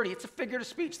really dirty. It's a figurative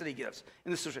speech that he gives in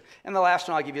this scripture. And the last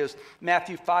one I'll give you is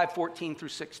Matthew 5:14 through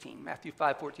 16. Matthew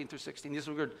 5:14 through 16. These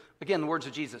are, again, the words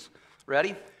of Jesus.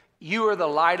 Ready? You are the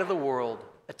light of the world.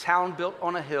 A town built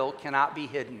on a hill cannot be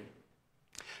hidden.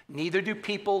 Neither do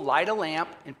people light a lamp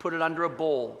and put it under a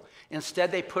bowl.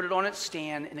 Instead, they put it on its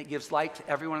stand, and it gives light to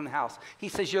everyone in the house. He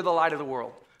says, you're the light of the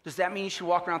world. Does that mean you should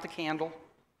walk around with a candle,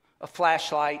 a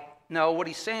flashlight? No, what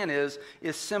he's saying is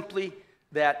simply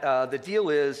that the deal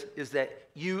is that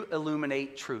you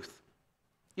illuminate truth.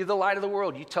 You're the light of the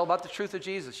world. You tell about the truth of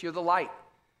Jesus. You're the light.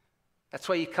 That's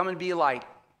why you come and be a light.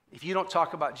 If you don't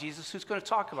talk about Jesus, who's going to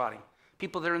talk about him?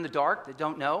 People that are in the dark, that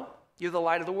don't know, you're the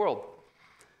light of the world.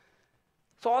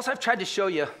 So all I've tried to show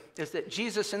you is that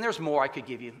Jesus, and there's more I could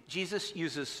give you, Jesus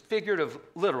uses figurative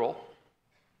literal,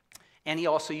 and he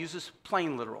also uses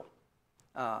plain literal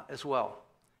as well.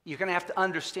 You're going to have to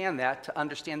understand that to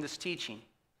understand this teaching,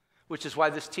 which is why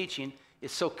this teaching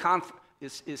is so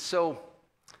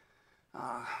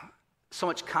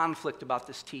much conflict about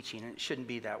this teaching, and it shouldn't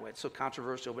be that way. It's so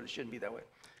controversial, but it shouldn't be that way.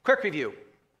 Quick review.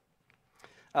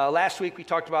 Last week we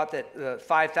talked about that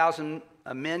 5,000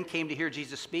 men came to hear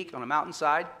Jesus speak on a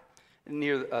mountainside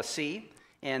near a sea,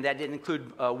 and that didn't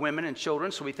include women and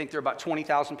children, so we think there are about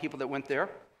 20,000 people that went there.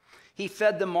 He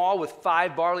fed them all with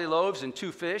 5 barley loaves and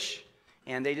 2 fish,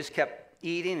 and they just kept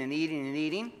eating and eating and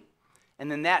eating. And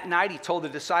then that night he told the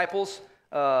disciples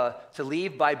to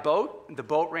leave by boat. The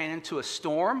boat ran into a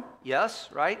storm, yes,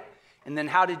 right? And then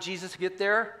how did Jesus get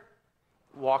there?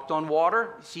 Walked on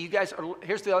water. See, you guys are,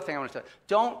 here's the other thing I want to tell you.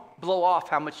 Don't blow off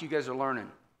how much you guys are learning.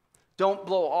 Don't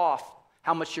blow off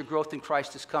how much your growth in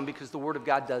Christ has come, because the Word of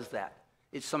God does that.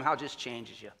 It somehow just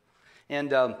changes you.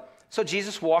 And so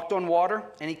Jesus walked on water,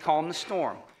 and he calmed the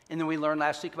storm. And then we learned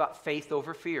last week about faith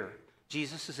over fear.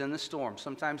 Jesus is in the storm.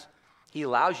 Sometimes he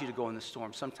allows you to go in the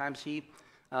storm. Sometimes he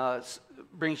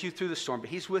brings you through the storm, but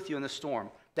he's with you in the storm.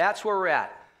 That's where we're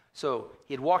at. So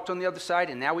he had walked on the other side,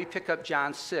 and now we pick up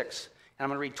John 6. And I'm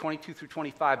going to read 22 through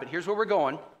 25, but here's where we're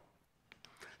going.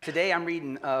 Today I'm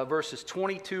reading verses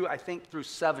 22, I think, through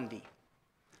 70.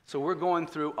 So we're going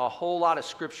through a whole lot of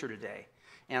scripture today.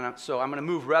 And so I'm going to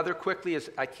move rather quickly as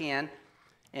I can.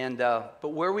 And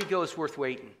but where we go is worth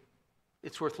waiting.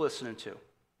 It's worth listening to.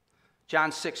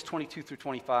 John 6, 22 through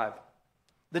 25.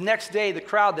 The next day, the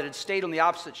crowd that had stayed on the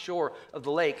opposite shore of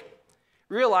the lake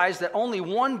realized that only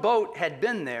one boat had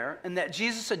been there, and that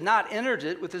Jesus had not entered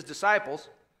it with his disciples,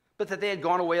 but that they had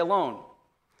gone away alone.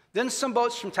 Then some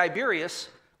boats from Tiberias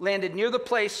landed near the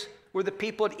place where the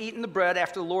people had eaten the bread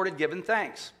after the Lord had given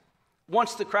thanks.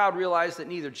 Once the crowd realized that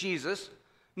neither Jesus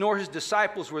nor his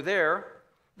disciples were there,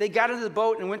 they got into the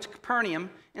boat and went to Capernaum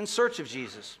in search of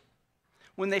Jesus.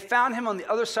 When they found him on the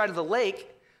other side of the lake,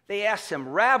 they asked him,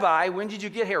 Rabbi, when did you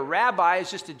get here? Rabbi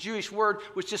is just a Jewish word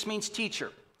which just means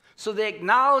teacher. So they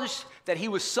acknowledged that he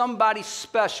was somebody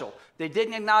special. They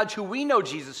didn't acknowledge who we know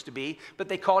Jesus to be, but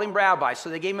they called him Rabbi. So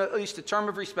they gave him at least a term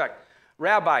of respect.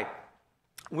 Rabbi,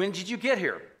 when did you get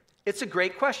here? It's a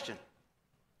great question.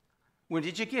 When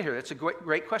did you get here? That's a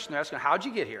great question. They're asking, how did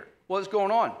you get here? What is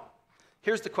going on?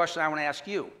 Here's the question I want to ask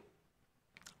you.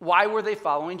 Why were they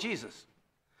following Jesus?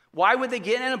 Why would they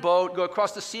get in a boat, go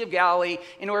across the Sea of Galilee,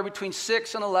 anywhere between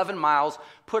 6 and 11 miles,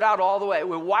 put out all the way?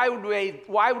 Why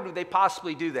would they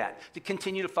possibly do that, to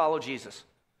continue to follow Jesus?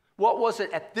 What was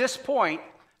it at this point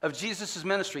of Jesus'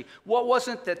 ministry? What was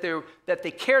it that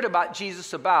they cared about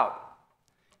Jesus about?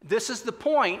 This is the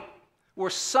point where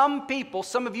some people,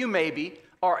 some of you maybe,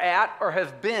 are at or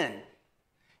have been.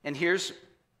 And here's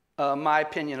my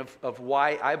opinion of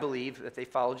why I believe that they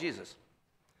follow Jesus.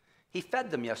 He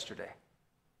fed them yesterday.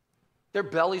 Their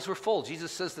bellies were full.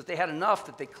 Jesus says that they had enough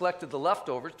that they collected the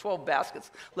leftovers, 12 baskets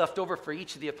left over for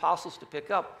each of the apostles to pick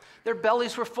up. Their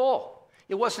bellies were full.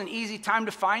 It wasn't an easy time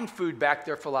to find food back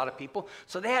there for a lot of people.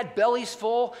 So they had bellies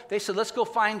full. They said, let's go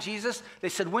find Jesus. They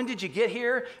said, when did you get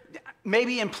here?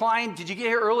 Maybe implying, did you get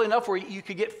here early enough where you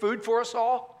could get food for us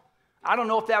all? I don't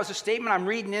know if that was a statement. I'm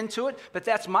reading into it, but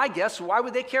that's my guess. Why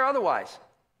would they care otherwise?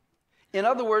 In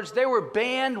other words, they were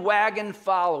bandwagon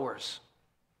followers.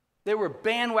 They were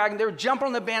jumping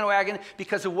on the bandwagon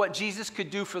because of what Jesus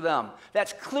could do for them.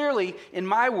 That's clearly, in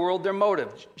my world, their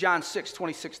motive. John 6,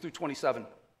 26 through 27.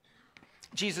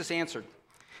 Jesus answered.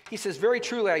 He says, very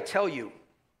truly I tell you,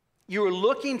 you are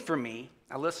looking for me,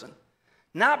 now listen,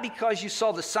 not because you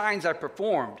saw the signs I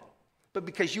performed, but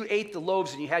because you ate the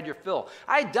loaves and you had your fill.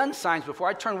 I had done signs before.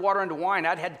 I turned water into wine.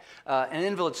 I'd had an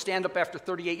invalid stand up after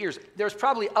 38 years. There's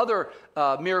probably other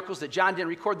miracles that John didn't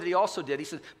record that he also did. He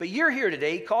says, but you're here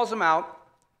today. He calls them out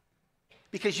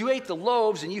because you ate the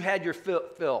loaves and you had your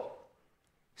fill.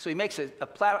 So he makes a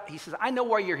platter. He says, I know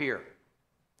why you're here.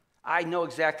 I know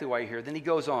exactly why you're here. Then he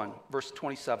goes on, verse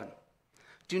 27.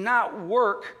 Do not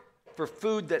work for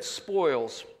food that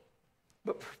spoils,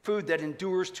 but for food that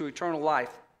endures to eternal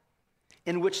life,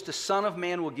 in which the Son of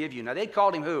Man will give you. Now, they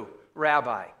called him who?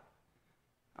 Rabbi.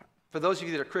 For those of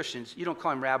you that are Christians, you don't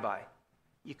call him Rabbi.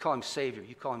 You call him Savior.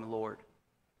 You call him Lord.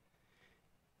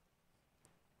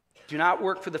 Do not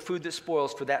work for the food that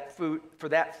spoils,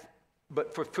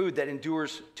 but for food that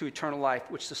endures to eternal life,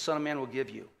 which the Son of Man will give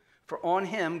you. For on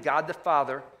him, God the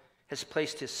Father has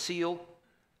placed his seal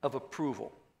of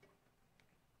approval.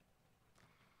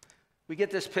 We get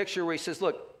this picture where he says,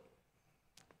 look,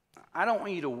 I don't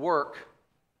want you to work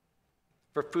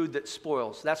for food that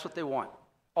spoils. That's what they want.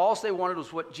 All they wanted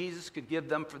was what Jesus could give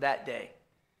them for that day.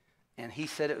 And he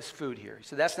said it was food here. He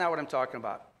said, that's not what I'm talking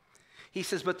about. He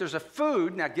says, but there's a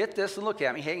food, now get this and look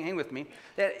at me, hang with me,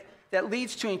 that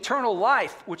leads to eternal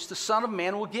life, which the Son of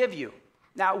Man will give you.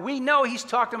 Now, we know he's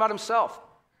talking about himself.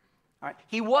 All right?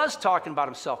 He was talking about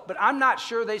himself, but I'm not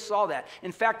sure they saw that.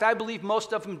 In fact, I believe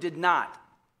most of them did not.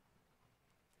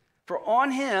 For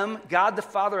on him, God the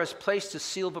Father has placed his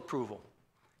seal of approval.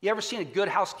 You ever seen a good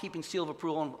housekeeping seal of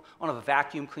approval on a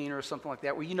vacuum cleaner or something like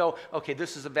that, where you know, okay,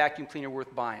 this is a vacuum cleaner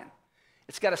worth buying?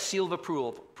 It's got a seal of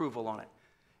approval on it.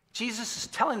 Jesus is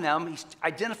telling them, he's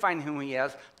identifying whom he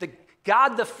is, the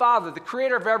God the Father, the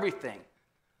creator of everything,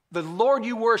 the Lord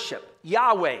you worship,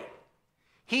 Yahweh.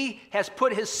 He has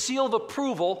put his seal of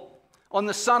approval on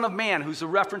the Son of Man, who's a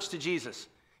reference to Jesus.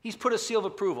 He's put a seal of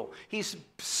approval. He's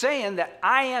saying that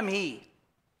I am he.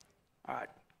 All right.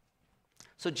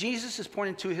 So Jesus is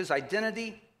pointing to his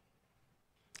identity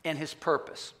and his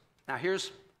purpose. Now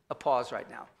here's a pause right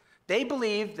now. They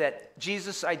believed that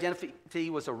Jesus' identity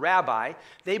was a rabbi.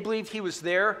 They believed he was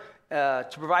there to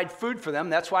provide food for them.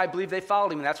 That's why I believe they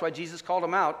followed him, and that's why Jesus called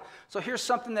him out. So here's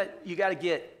something that you got to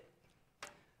get.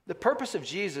 The purpose of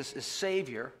Jesus is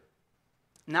Savior,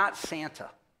 not Santa.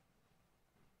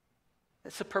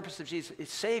 That's the purpose of Jesus.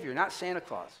 It's Savior, not Santa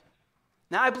Claus.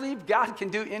 Now, I believe God can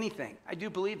do anything. I do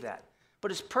believe that.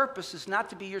 But his purpose is not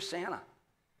to be your Santa.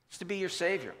 It's to be your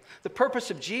Savior. The purpose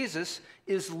of Jesus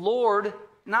is Lord,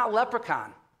 not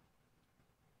leprechaun.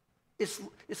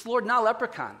 It's Lord, not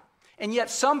leprechaun. And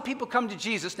yet some people come to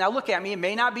Jesus. Now look at me. It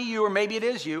may not be you, or maybe it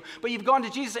is you, but you've gone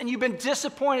to Jesus and you've been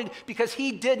disappointed because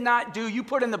he did not do, you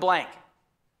put in the blank.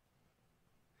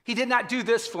 He did not do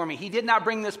this for me. He did not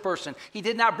bring this person. He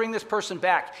did not bring this person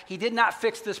back. He did not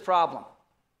fix this problem.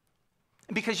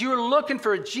 And because you were looking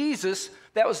for a Jesus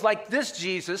that was like this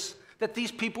Jesus that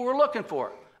these people were looking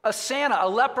for. A Santa, a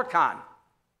leprechaun.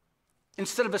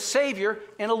 Instead of a Savior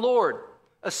and a Lord.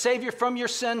 A Savior from your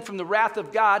sin, from the wrath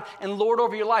of God, and Lord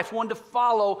over your life. One to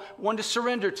follow, one to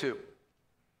surrender to.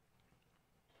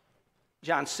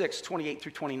 John 6, 28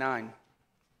 through 29.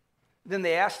 Then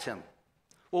they asked him,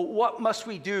 well, what must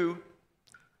we do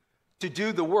to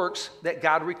do the works that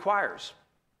God requires?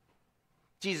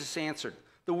 Jesus answered,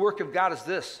 the work of God is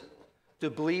this, to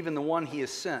believe in the one he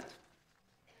has sent.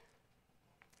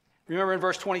 Remember in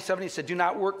verse 27, he said, do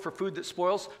not work for food that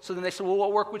spoils. So then they said, well,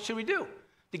 what work should we do?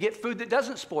 To get food that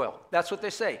doesn't spoil. That's what they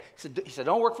say. He said,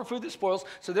 don't work for food that spoils.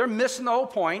 So they're missing the whole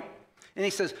point. And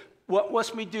he says, What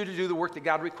must we do to do the work that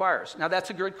God requires? Now, that's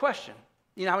a good question.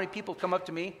 You know how many people come up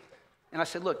to me and I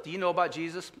said, look, do you know about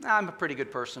Jesus? Nah, I'm a pretty good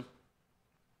person.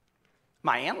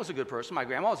 My aunt was a good person. My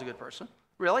grandma was a good person.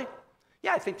 Really?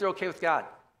 Yeah, I think they're okay with God.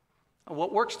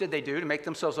 What works did they do to make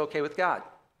themselves okay with God?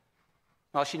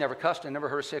 Well, she never cussed. I never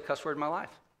heard her say a cuss word in my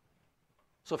life.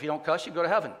 So if you don't cuss, you go to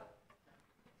heaven.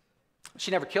 She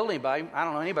never killed anybody. I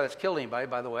don't know anybody that's killed anybody,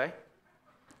 by the way.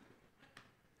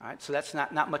 All right, so that's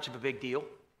not much of a big deal.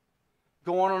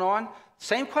 Go on and on.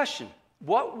 Same question.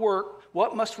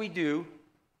 What must we do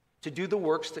to do the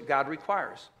works that God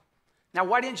requires? Now,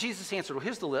 why didn't Jesus answer? Well,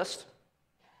 here's the list.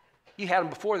 You had them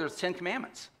before. There's 10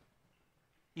 commandments.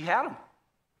 You had them.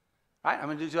 Right? I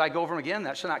mean, do I go over them again?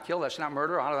 Thou shalt not kill, thou shalt not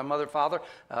murder, honor thy mother and father,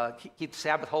 keep the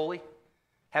Sabbath holy,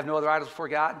 have no other idols before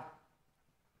God.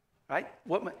 Right?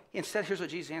 Instead, here's what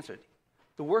Jesus answered.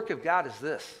 The work of God is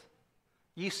this.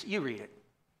 You read it.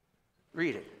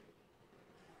 Read it.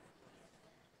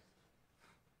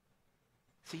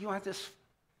 So you want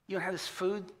this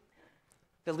food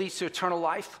that leads to eternal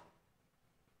life?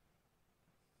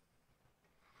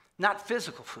 Not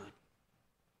physical food.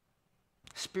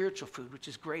 Spiritual food, which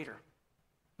is greater,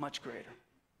 much greater.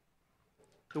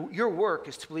 Your work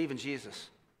is to believe in Jesus.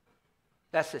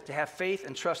 That's it, to have faith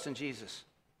and trust in Jesus.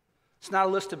 It's not a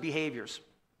list of behaviors.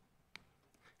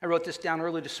 I wrote this down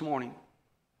early this morning.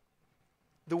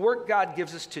 The work God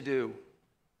gives us to do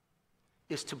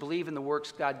is to believe in the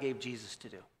works God gave Jesus to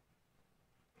do.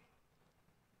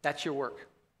 That's your work,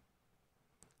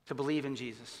 to believe in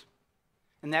Jesus.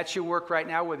 And that's your work right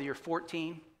now, whether you're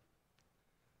 14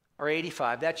 or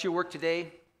 85. That's your work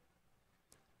today,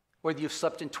 whether you've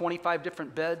slept in 25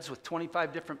 different beds with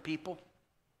 25 different people,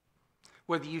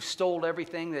 whether you've stole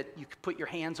everything that you could put your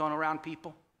hands on around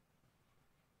people,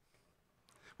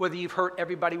 whether you've hurt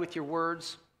everybody with your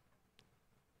words,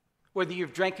 whether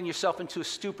you've drank yourself into a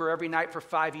stupor every night for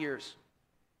 5 years.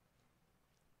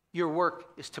 Your work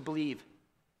is to believe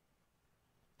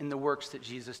in the works that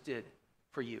Jesus did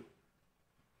for you.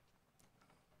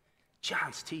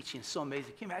 John's teaching is so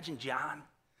amazing. Can you imagine John,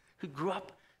 who grew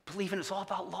up believing it's all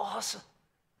about laws?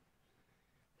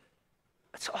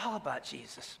 It's all about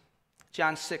Jesus.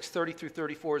 John 6:30 through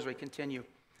 34 as we continue.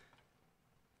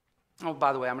 Oh,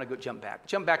 by the way, I'm going to go jump back.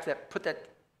 Jump back to that, put that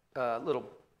little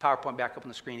PowerPoint back up on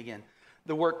the screen again.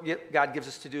 The work God gives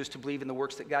us to do is to believe in the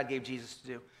works that God gave Jesus to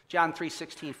do. John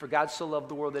 3:16, for God so loved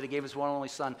the world that he gave his one and only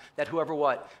son, that whoever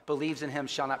what? Believes in him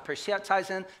shall not perish. See how it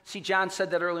ties in? See, John said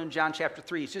that earlier in John chapter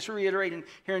 3. He's just reiterating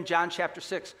here in John chapter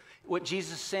 6 what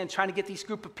Jesus is saying, trying to get these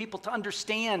group of people to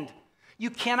understand.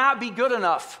 You cannot be good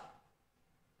enough.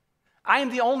 I am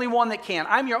the only one that can.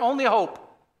 I'm your only hope.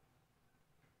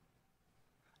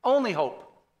 Only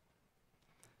hope.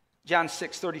 John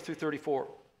 6:30 through 34.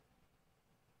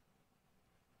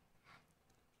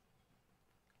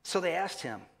 So they asked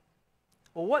him,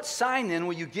 well, what sign then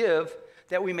will you give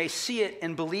that we may see it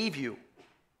and believe you?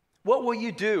 What will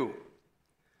you do?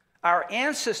 Our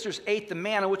ancestors ate the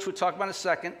manna, which we'll talk about in a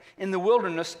second, in the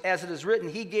wilderness, as it is written,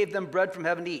 he gave them bread from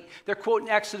heaven to eat. They're quoting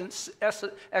Exodus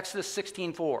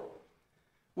 16:4,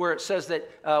 where it says that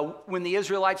when the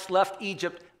Israelites left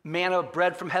Egypt, manna,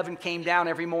 bread from heaven came down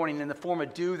every morning in the form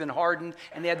of dew, then hardened,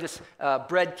 and they had this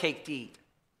bread cake to eat.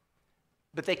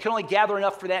 But they could only gather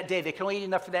enough for that day. They could only eat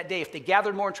enough for that day. If they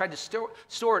gathered more and tried to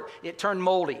store it, it turned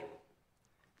moldy.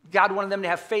 God wanted them to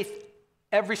have faith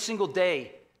every single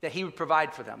day that he would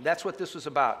provide for them. That's what this was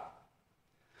about.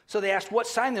 So they asked, what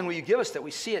sign then will you give us that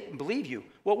we see it and believe you?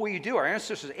 What will you do? Our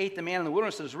ancestors ate the manna in the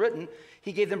wilderness, as is written.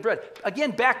 He gave them bread.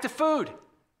 Again, back to food.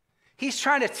 He's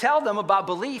trying to tell them about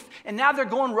belief, and now they're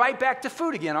going right back to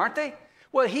food again, aren't they?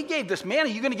 Well, he gave this manna.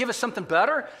 Are you going to give us something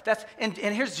better? And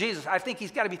here's Jesus. I think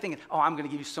he's got to be thinking, oh, I'm going to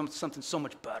give you something so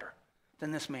much better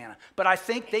than this manna. But I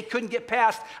think they couldn't get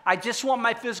past, I just want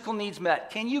my physical needs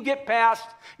met. Can you get past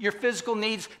your physical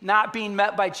needs not being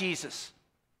met by Jesus?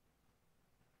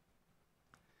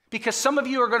 Because some of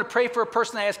you are going to pray for a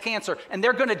person that has cancer, and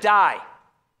they're going to die.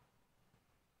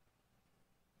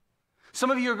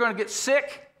 Some of you are going to get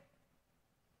sick,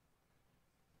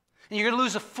 and you're going to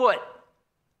lose a foot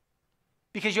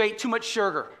because you ate too much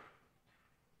sugar.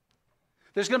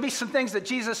 There's going to be some things that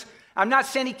Jesus, I'm not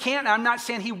saying he can't, and I'm not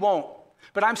saying he won't,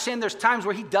 but I'm saying there's times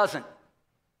where he doesn't.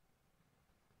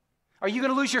 Are you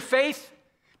going to lose your faith?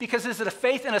 Because is it a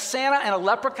faith in a Santa and a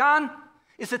leprechaun?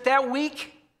 Is it that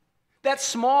weak? That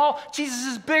small? Jesus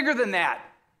is bigger than that.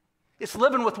 It's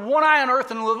living with one eye on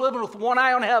earth and living with one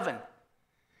eye on heaven.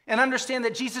 And understand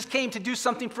that Jesus came to do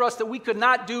something for us that we could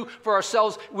not do for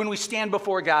ourselves when we stand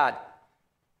before God.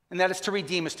 And that is to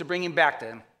redeem us, to bring him back to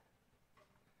him.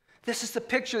 This is the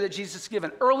picture that Jesus has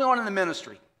given early on in the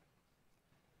ministry.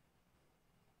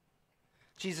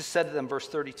 Jesus said to them, verse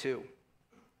 32,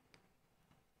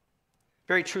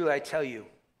 very truly I tell you,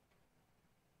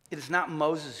 it is not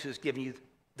Moses who has given you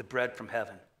the bread from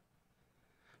heaven,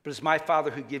 but it is my Father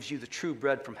who gives you the true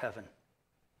bread from heaven.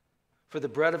 For the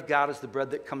bread of God is the bread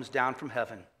that comes down from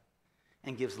heaven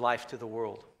and gives life to the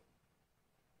world.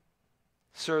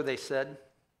 Sir, they said,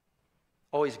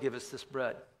 always give us this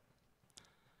bread.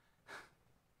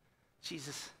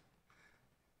 Jesus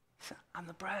said, I'm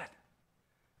the bread.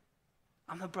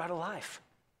 I'm the bread of life.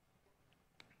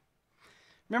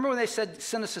 Remember when they said,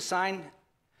 send us a sign?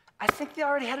 I think they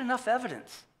already had enough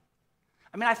evidence.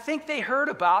 I mean, I think they heard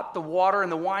about the water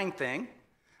and the wine thing.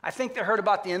 I think they heard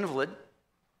about the invalid.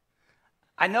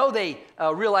 I know they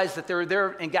realized that they were there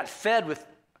and got fed with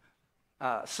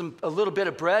a little bit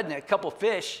of bread and a couple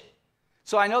fish.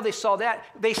 So I know they saw that.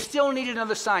 They still needed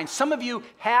another sign. Some of you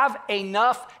have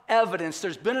enough evidence.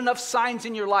 There's been enough signs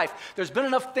in your life. There's been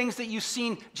enough things that you've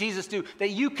seen Jesus do that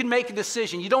you can make a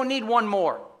decision. You don't need one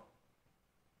more.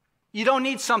 You don't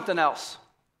need something else.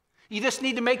 You just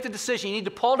need to make the decision. You need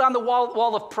to pull down the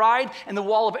wall of pride and the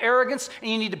wall of arrogance,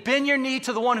 and you need to bend your knee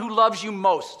to the one who loves you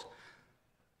most.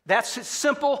 That's a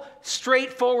simple,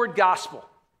 straightforward gospel.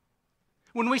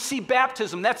 When we see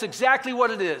baptism, that's exactly what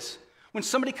it is. When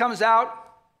somebody comes out,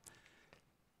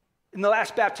 in the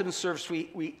last baptism service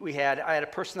we had, I had a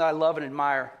person that I love and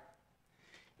admire.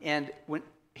 And when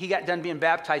he got done being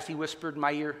baptized, he whispered in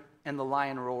my ear, and the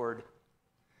lion roared.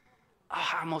 Oh,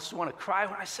 I almost want to cry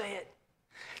when I say it.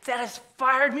 That has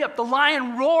fired me up. The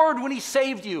lion roared when he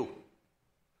saved you.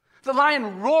 The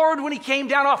lion roared when he came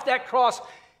down off that cross,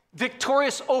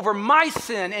 victorious over my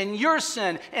sin and your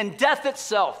sin and death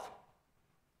itself.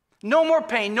 No more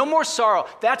pain, no more sorrow.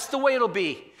 That's the way it'll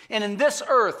be. And in this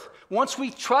earth, once we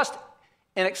trust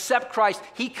and accept Christ,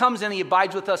 he comes and he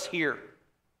abides with us here.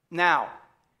 Now,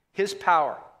 his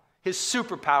power, his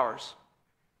superpowers,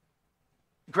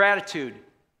 gratitude,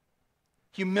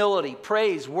 humility,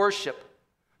 praise, worship,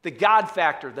 the God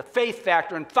factor, the faith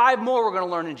factor, and 5 more we're going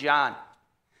to learn in John.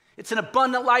 It's an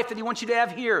abundant life that he wants you to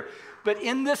have here. But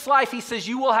in this life, he says,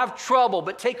 you will have trouble,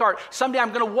 but take heart. Someday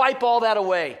I'm going to wipe all that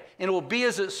away, and it will be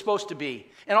as it's supposed to be.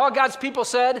 And all God's people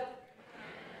said,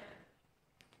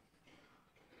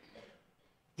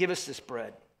 give us this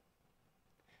bread.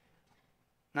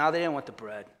 Now, they didn't want the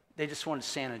bread. They just wanted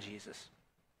Santa Jesus.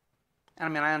 And I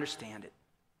mean, I understand it.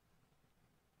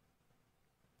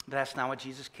 But that's not what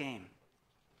Jesus came.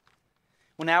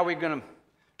 Well, now we're going to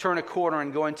turn a corner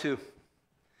and go into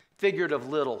figurative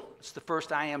little. It's the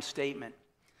first I am statement.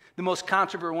 One of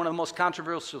the most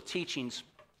controversial teachings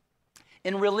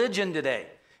in religion today.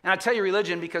 And I tell you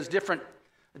religion because different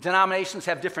denominations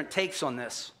have different takes on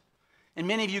this. And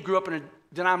many of you grew up in a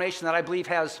denomination that I believe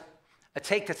has a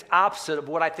take that's opposite of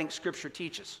what I think Scripture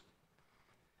teaches.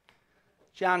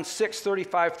 John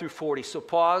 6:35 through 40. So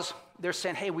pause. They're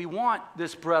saying, hey, we want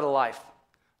this bread of life.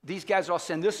 These guys are all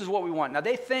saying, this is what we want. Now,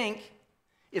 they think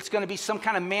it's going to be some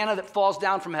kind of manna that falls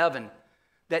down from heaven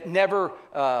that never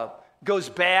goes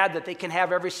bad, that they can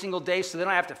have every single day so they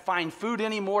don't have to find food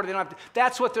anymore.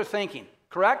 That's what they're thinking,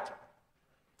 correct?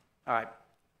 All right.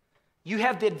 You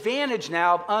have the advantage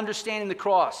now of understanding the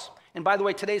cross. And by the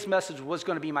way, today's message was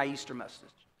going to be my Easter message.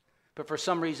 But for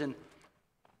some reason,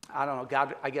 I don't know,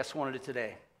 God, I guess, wanted it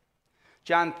today.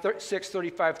 John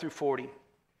 6:35 through 40.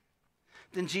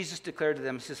 Then Jesus declared to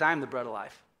them, he says, I am the bread of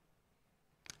life.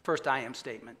 First I am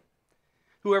statement.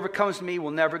 Whoever comes to me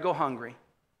will never go hungry,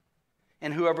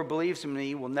 and whoever believes in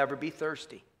me will never be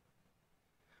thirsty.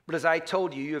 But as I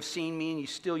told you, you have seen me, and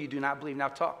you do not believe. Now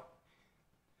talk.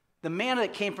 The manna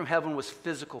that came from heaven was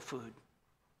physical food,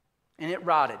 and it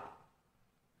rotted.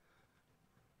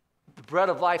 The bread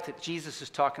of life that Jesus is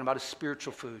talking about is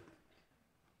spiritual food,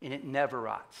 and it never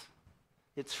rots.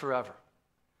 It's forever.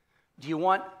 Do you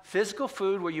want physical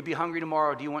food where you'll be hungry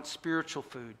tomorrow, or do you want spiritual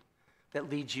food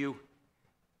that leads you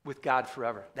with God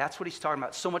forever? That's what he's talking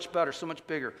about. So much better, so much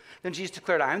bigger. Then Jesus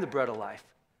declared, I am the bread of life.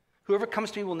 Whoever comes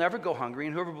to me will never go hungry,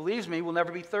 and whoever believes me will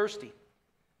never be thirsty.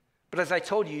 But as I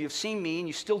told you, you've seen me, and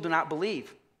you still do not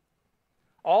believe.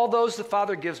 All those the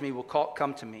Father gives me will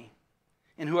come to me,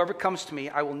 and whoever comes to me,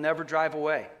 I will never drive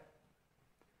away.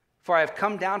 For I have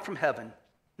come down from heaven,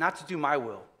 not to do my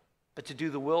will, but to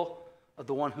do the will of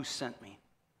the one who sent me.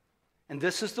 And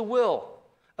this is the will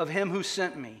of him who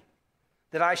sent me,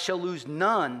 that I shall lose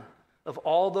none of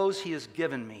all those he has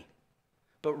given me,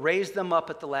 but raise them up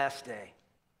at the last day.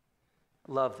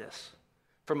 Love this.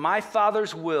 For my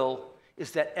Father's will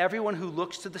is that everyone who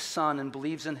looks to the Son and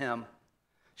believes in him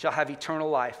shall have eternal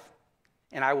life,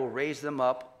 and I will raise them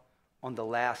up on the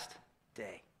last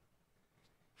day.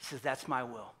 He says, that's my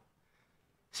will.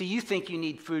 See, you think you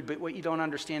need food, but what you don't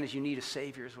understand is you need a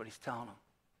Savior, is what he's telling them.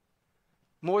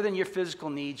 More than your physical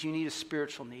needs, you need a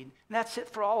spiritual need. And that's it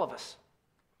for all of us.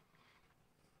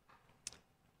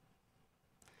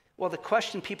 Well, the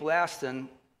question people ask then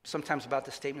sometimes about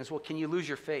this statement is, well, can you lose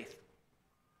your faith?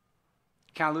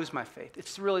 Can I lose my faith?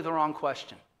 It's really the wrong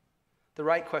question. The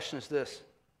right question is this: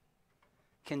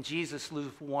 can Jesus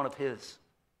lose one of his?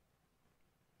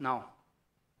 No.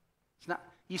 It's not.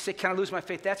 You say, can I lose my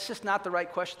faith? That's just not the right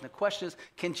question. The question is,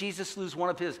 can Jesus lose one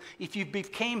of his? If you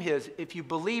became his, if you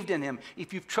believed in him,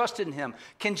 if you've trusted in him,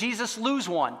 can Jesus lose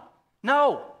one?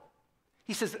 No.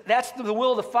 He says, that's the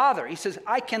will of the Father. He says,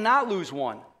 I cannot lose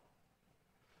one.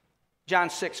 John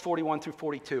 6, 41 through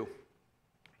 42.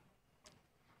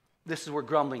 This is where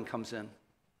grumbling comes in.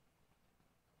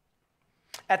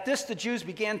 At this, the Jews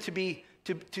began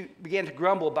to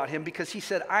grumble about him because he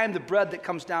said, I am the bread that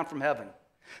comes down from heaven.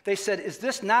 They said, is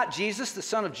this not Jesus, the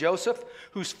son of Joseph,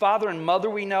 whose father and mother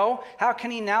we know? How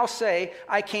can he now say,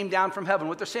 I came down from heaven?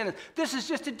 What they're saying is, this is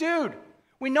just a dude.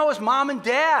 We know his mom and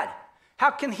dad.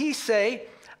 How can he say,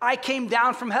 I came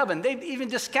down from heaven? They've even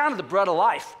discounted the bread of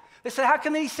life. They said, how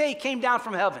can he say he came down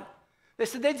from heaven? They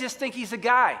said, they just think he's a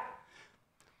guy.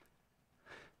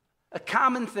 A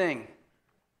common thing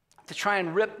to try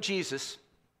and rip Jesus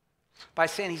by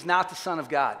saying he's not the Son of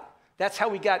God. That's how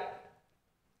we got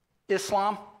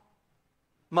Islam,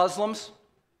 Muslims,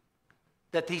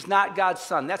 that he's not God's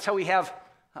son. That's how we have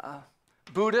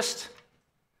Buddhists.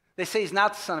 They say he's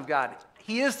not the Son of God.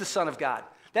 He is the Son of God.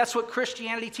 That's what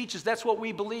Christianity teaches. That's what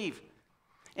we believe.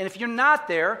 And if you're not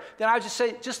there, then I would just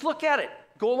say, just look at it.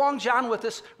 Go along, John, with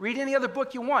us. Read any other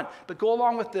book you want, but go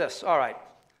along with this. All right.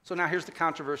 So now here's the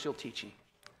controversial teaching.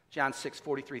 John 6,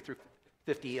 43 through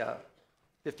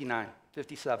 59,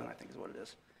 57, I think is what it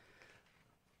is.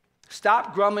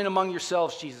 Stop grumbling among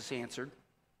yourselves, Jesus answered.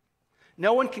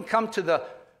 No one can come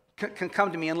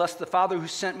to me unless the Father who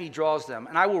sent me draws them,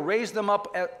 and I will raise them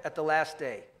up at the last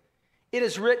day. It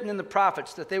is written in the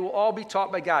prophets that they will all be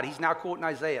taught by God. He's now quoting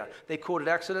Isaiah. They quoted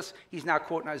Exodus. He's now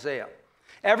quoting Isaiah.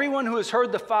 Everyone who has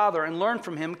heard the Father and learned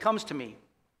from him comes to me.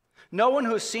 No one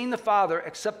who has seen the Father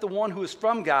except the one who is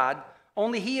from God,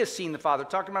 only he has seen the Father,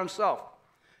 talking about himself.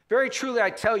 Very truly I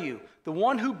tell you, the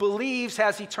one who believes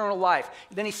has eternal life.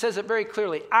 Then he says it very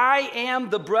clearly. I am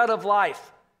the bread of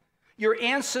life. Your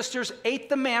ancestors ate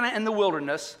the manna in the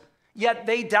wilderness, yet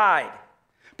they died.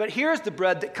 But here's the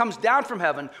bread that comes down from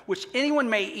heaven, which anyone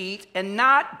may eat and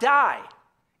not die.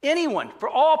 Anyone, for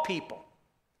all people.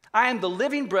 I am the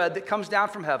living bread that comes down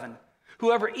from heaven.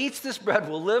 Whoever eats this bread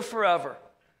will live forever.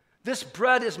 This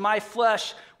bread is my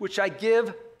flesh, which I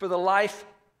give for the life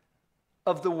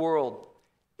of the world.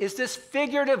 Is this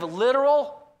figurative,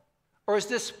 literal, or is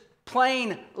this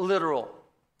plain literal?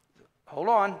 Hold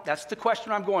on, that's the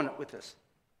question I'm going with this.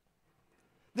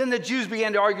 Then the Jews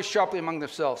began to argue sharply among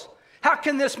themselves. How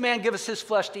can this man give us his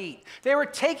flesh to eat? They were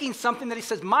taking something that he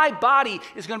says, my body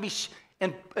is going to be,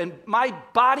 and my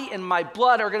body and my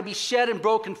blood are going to be shed and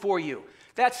broken for you.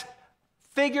 That's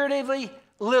figuratively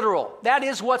literal. That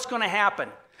is what's going to happen.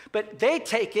 But they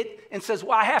take it and says,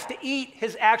 well, I have to eat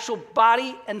his actual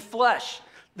body and flesh.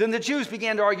 Then the Jews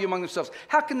began to argue among themselves.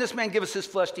 How can this man give us his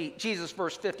flesh to eat? Jesus,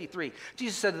 verse 53.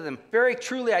 Jesus said to them, very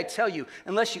truly I tell you,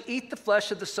 unless you eat the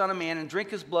flesh of the Son of Man and drink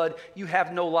his blood, you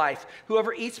have no life.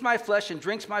 Whoever eats my flesh and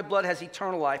drinks my blood has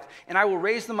eternal life, and I will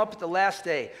raise them up at the last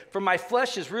day. For my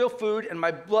flesh is real food, and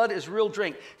my blood is real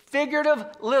drink. Figurative,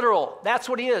 literal. That's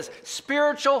what he is.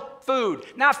 Spiritual food.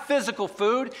 Not physical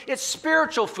food. It's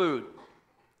spiritual food.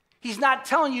 He's not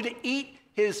telling you to eat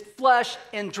his flesh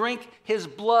and drink his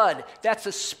blood. That's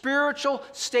a spiritual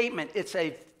statement. It's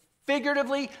a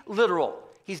figuratively literal.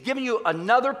 He's giving you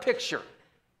another picture.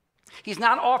 He's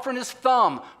not offering his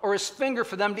thumb or his finger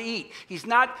for them to eat. He's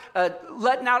not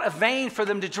letting out a vein for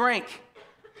them to drink.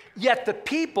 Yet the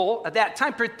people at that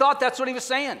time period thought that's what he was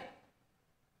saying.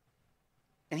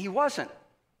 And he wasn't.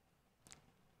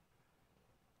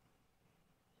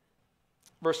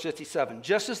 Verse 57,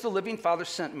 just as the living Father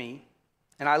sent me,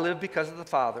 and I live because of the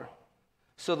Father,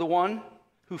 so the one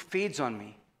who feeds on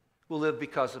me will live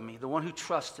because of me, the one who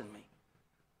trusts in me,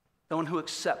 the one who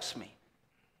accepts me.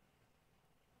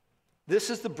 This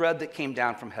is the bread that came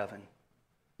down from heaven.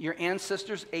 Your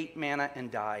ancestors ate manna and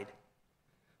died,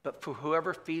 but for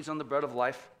whoever feeds on the bread of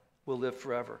life will live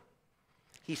forever.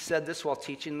 He said this while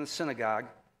teaching in the synagogue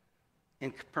in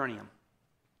Capernaum.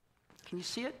 Can you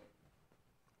see it?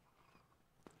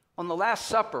 On the Last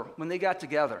Supper, when they got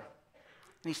together,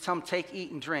 and he's telling them, take,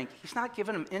 eat, and drink, he's not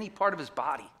giving them any part of his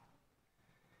body.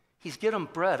 He's giving them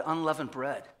bread, unleavened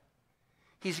bread.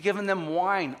 He's giving them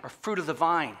wine or fruit of the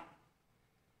vine.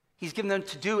 He's giving them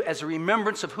to do as a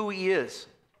remembrance of who he is.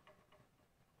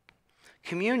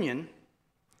 Communion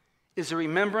is a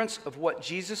remembrance of what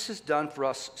Jesus has done for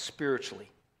us spiritually.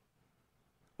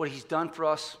 What he's done for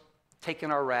us,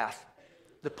 taking our wrath,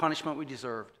 the punishment we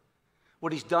deserved.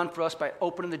 What he's done for us by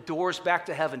opening the doors back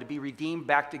to heaven to be redeemed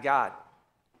back to God.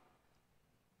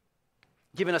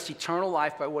 Giving us eternal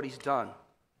life by what he's done.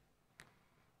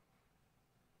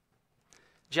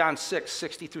 John 6,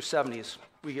 60 through 70 as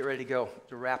we get ready to go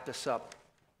to wrap this up.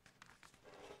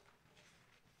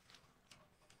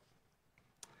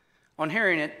 On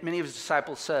hearing it, many of his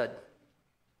disciples said,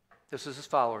 this is his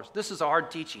followers, this is a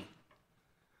hard teaching.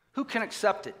 Who can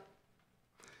accept it?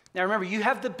 Now remember, you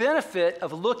have the benefit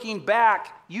of looking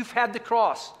back. You've had the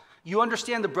cross. You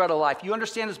understand the bread of life. You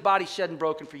understand his body shed and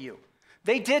broken for you.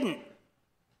 They didn't.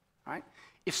 Right?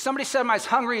 If somebody said, I'm as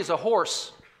hungry as a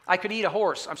horse, I could eat a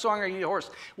horse. I'm so hungry I can eat a horse.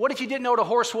 What if you didn't know what a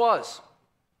horse was?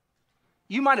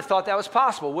 You might have thought that was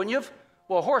possible, wouldn't you have?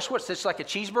 Well, a horse, what's this, like a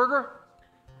cheeseburger?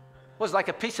 Was it like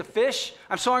a piece of fish?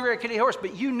 I'm so hungry I could eat a horse.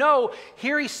 But you know,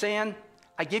 here he's saying,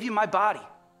 I give you my body.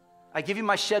 I give you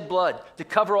my shed blood to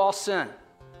cover all sin.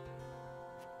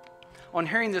 On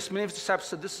hearing this, many of his disciples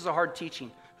said, this is a hard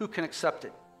teaching. Who can accept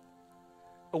it?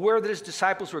 Aware that his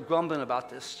disciples were grumbling about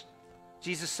this,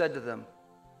 Jesus said to them,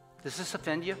 does this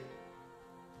offend you?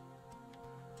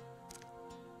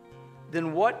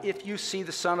 Then what if you see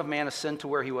the Son of Man ascend to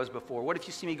where he was before? What if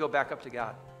you see me go back up to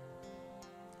God?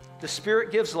 The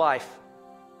Spirit gives life.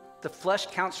 The flesh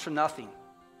counts for nothing.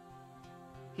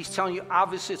 He's telling you,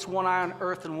 obviously, it's one eye on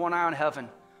earth and one eye on heaven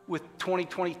with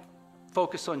 20/20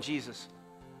 focus on Jesus.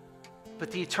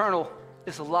 But the eternal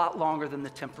is a lot longer than the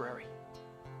temporary.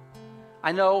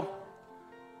 I know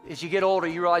as you get older,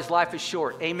 you realize life is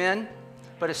short. Amen?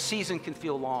 But a season can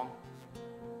feel long.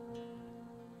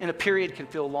 And a period can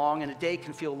feel long, and a day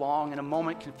can feel long, and a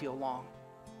moment can feel long.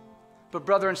 But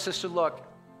brother and sister, look,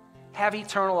 have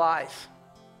eternal eyes.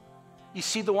 You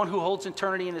see the one who holds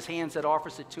eternity in his hands that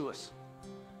offers it to us.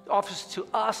 It offers it to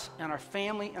us and our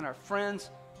family and our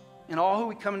friends and all who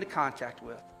we come into contact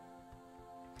with.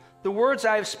 The words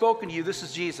I have spoken to you, this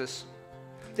is Jesus,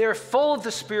 they are full of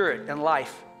the Spirit and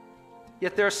life.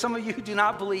 Yet there are some of you who do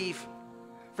not believe.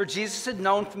 For Jesus had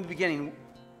known from the beginning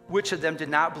which of them did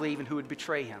not believe and who would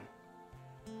betray him.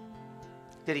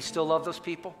 Did he still love those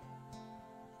people?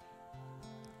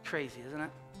 Crazy, isn't it?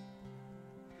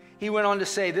 He went on to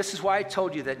say, this is why I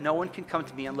told you that no one can come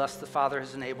to me unless the Father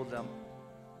has enabled them.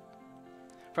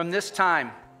 From this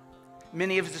time,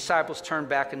 many of his disciples turned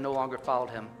back and no longer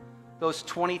followed him. Those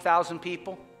 20,000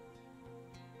 people,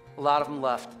 a lot of them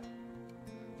left.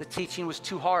 The teaching was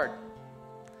too hard,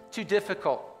 too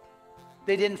difficult.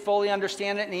 They didn't fully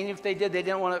understand it, and even if they did, they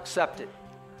didn't want to accept it.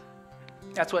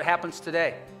 That's what happens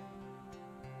today.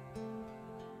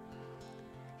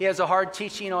 He has a hard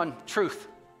teaching on truth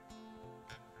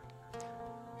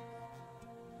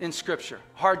in Scripture,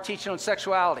 hard teaching on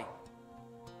sexuality,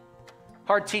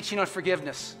 hard teaching on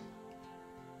forgiveness,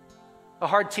 a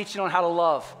hard teaching on how to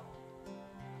love.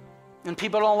 And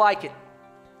people don't like it,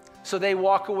 so they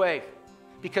walk away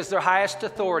because their highest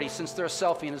authority, since they're a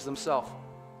selfie, is themselves.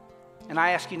 And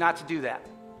I ask you not to do that.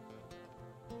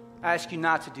 I ask you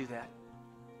not to do that.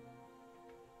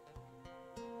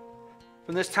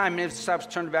 From this time, many of his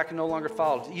disciples turned back and no longer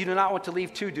followed. You do not want to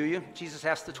leave too, do you? Jesus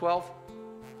asked the 12.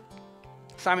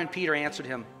 Simon Peter answered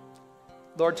him,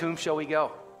 Lord, to whom shall we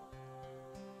go?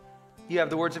 You have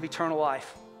the words of eternal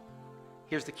life.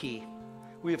 Here's the key.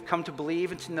 We have come to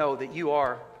believe and to know that you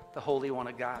are the Holy One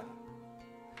of God.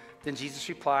 Then Jesus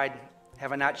replied,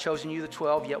 have I not chosen you, the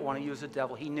 12, yet one of you is the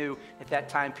devil? He knew at that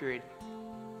time period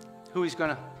who was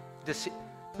going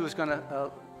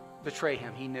to betray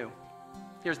him. He knew.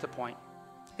 Here's the point.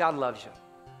 God loves you.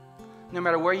 No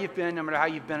matter where you've been, no matter how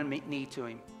you've been in need to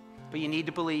him. But you need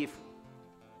to believe.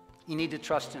 You need to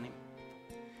trust in him.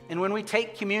 And when we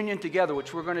take communion together,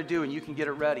 which we're going to do, and you can get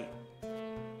it ready,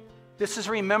 this is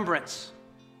remembrance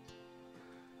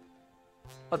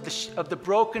of the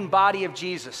broken body of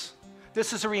Jesus.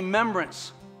 This is a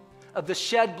remembrance of the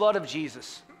shed blood of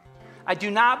Jesus. I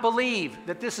do not believe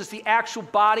that this is the actual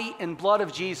body and blood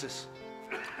of Jesus.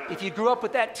 If you grew up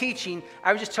with that teaching,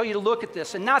 I would just tell you to look at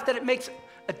this. And not that it makes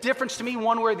a difference to me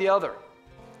one way or the other,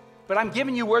 but I'm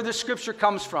giving you where this scripture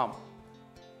comes from.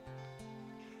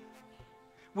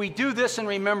 We do this in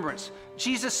remembrance.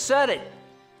 Jesus said it.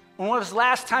 On one of his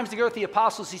last times to go with the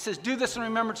apostles, he says, do this in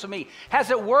remembrance of me.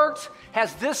 Has it worked?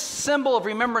 Has this symbol of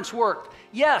remembrance worked?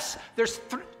 Yes. There's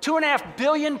 2.5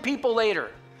 billion people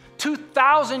later,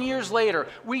 2,000 years later,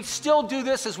 we still do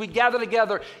this as we gather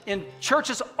together in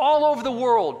churches all over the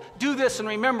world. Do this in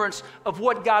remembrance of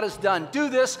what God has done. Do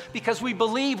this because we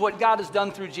believe what God has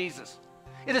done through Jesus.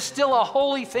 It is still a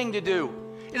holy thing to do.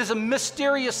 It is a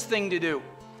mysterious thing to do,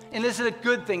 and this is a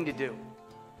good thing to do.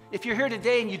 If you're here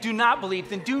today and you do not believe,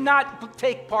 then do not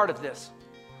take part of this.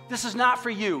 This is not for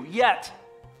you yet.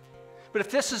 But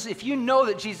if you know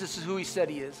that Jesus is who he said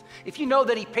he is, if you know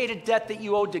that he paid a debt that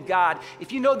you owed to God,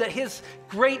 if you know that his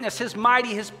greatness, his mighty,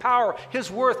 his power, his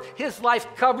worth, his life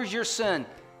covers your sin,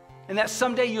 and that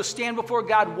someday you'll stand before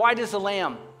God white as a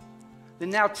lamb,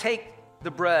 then now take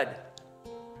the bread.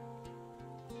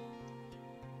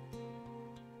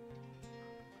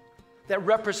 That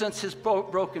represents his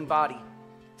broken body.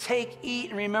 Take, eat,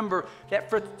 and remember that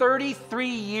for 33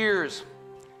 years,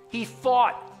 he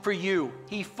fought for you.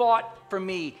 He fought for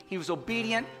me. He was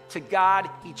obedient to God.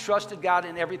 He trusted God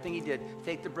in everything he did.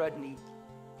 Take the bread and eat.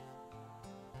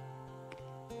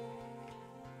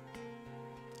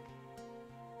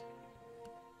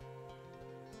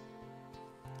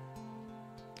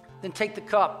 Then take the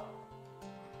cup.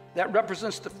 That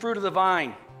represents the fruit of the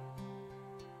vine.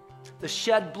 The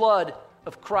shed blood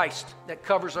of Christ that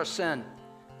covers our sin.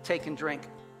 Take and drink.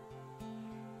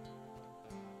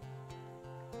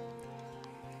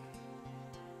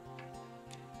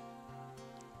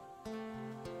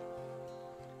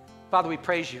 Father, we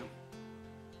praise you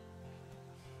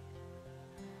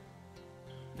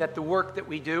that the work that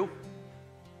we do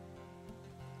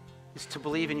is to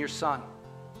believe in your Son,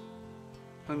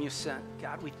 whom you sent.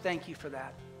 God, we thank you for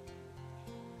that.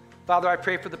 Father, I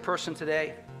pray for the person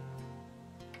today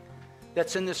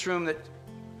that's in this room that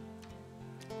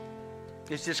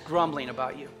is just grumbling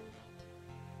about you.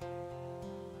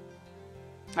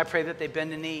 I pray that they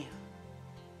bend a knee,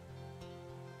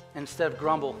 and instead of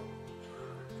grumble,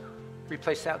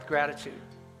 replace that with gratitude.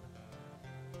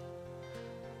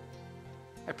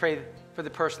 I pray for the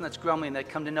person that's grumbling that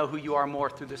come to know who you are more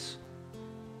through this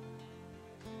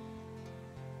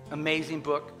amazing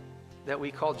book that we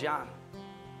call John.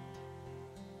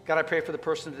 God, I pray for the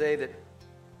person today that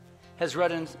has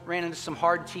ran into some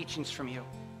hard teachings from you.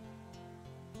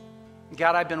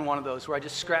 God, I've been one of those where I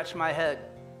just scratch my head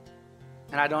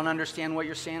and I don't understand what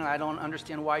you're saying, and I don't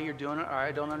understand why you're doing it, or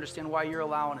I don't understand why you're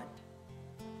allowing it.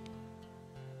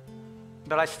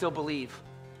 But I still believe.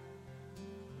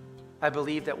 I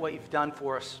believe that what you've done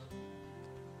for us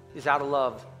is out of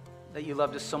love, that you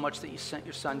loved us so much that you sent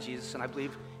your Son, Jesus, and I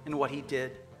believe in what he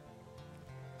did.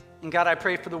 And God, I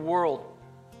pray for the world,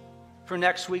 for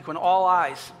next week when all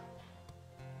eyes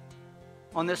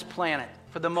on this planet,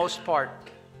 for the most part,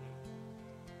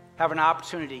 have an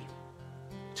opportunity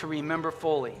to remember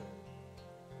fully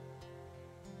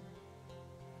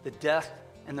the death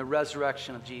and the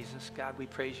resurrection of Jesus. God, we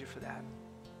praise you for that.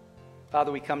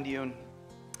 Father, we come to you and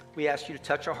we ask you to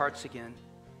touch our hearts again.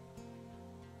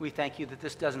 We thank you that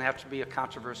this doesn't have to be a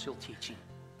controversial teaching.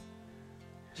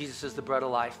 Jesus is the bread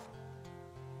of life.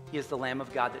 He is the Lamb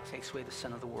of God that takes away the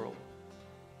sin of the world.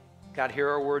 God, hear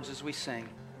our words as we sing.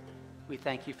 We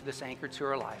thank you for this anchor to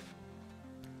our life.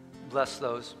 Bless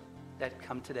those that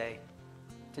come today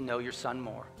to know your Son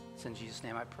more. It's in Jesus'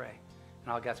 name I pray.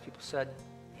 And all God's people said,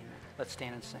 amen. Let's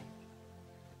stand and sing.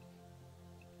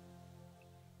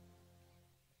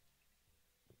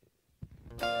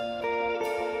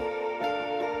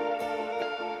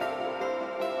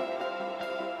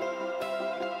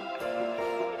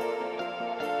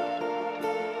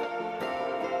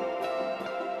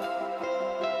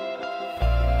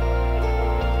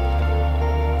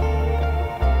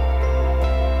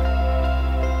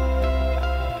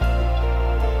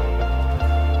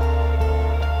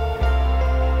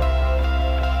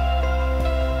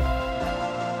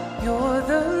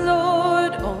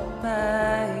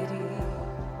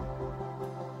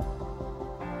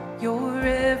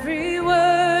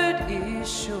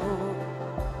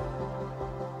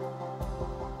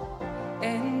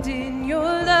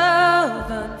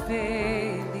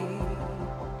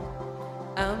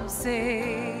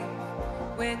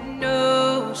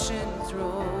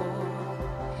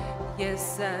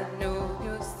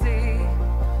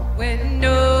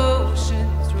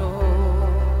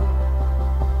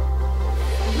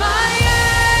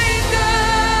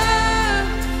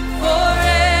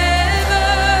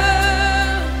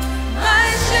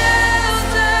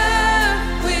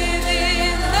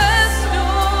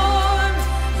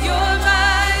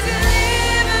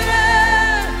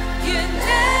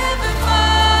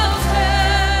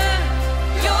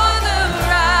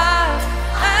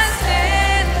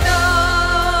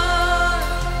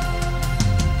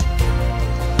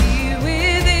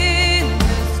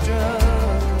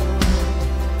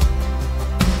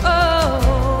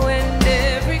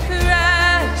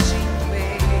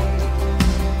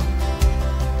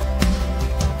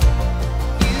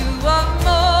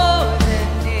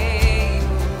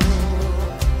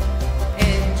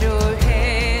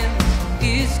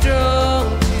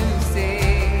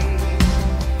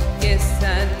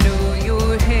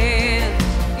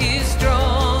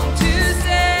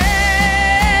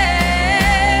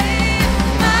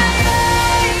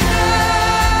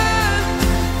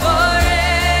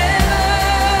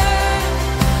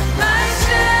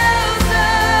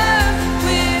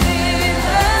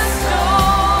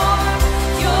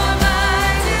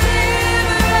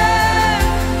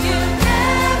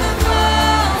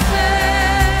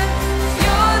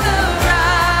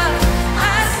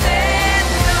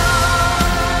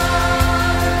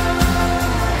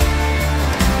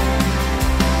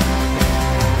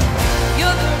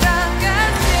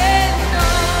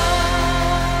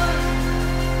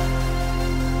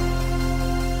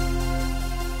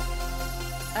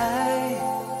 I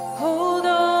hold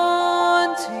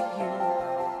on to you,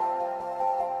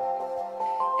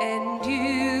 and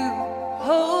you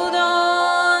hold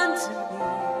on to me.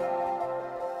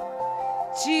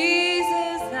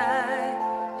 Jesus,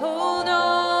 I hold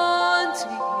on to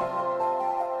you,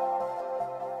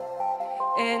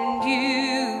 and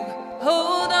you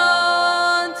hold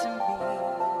on to me.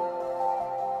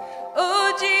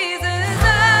 Oh, Jesus,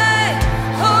 I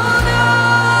hold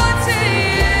on to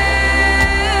you,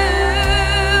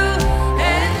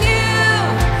 and you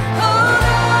hold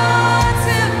on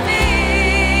to me.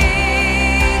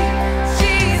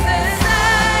 Jesus, I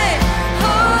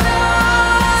hold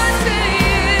on to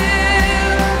you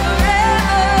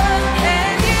forever,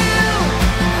 and you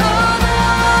hold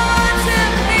on to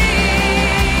me.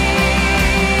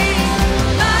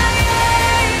 My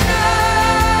anchor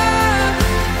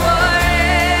forever,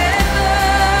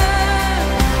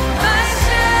 my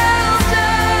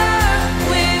shelter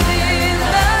within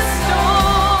the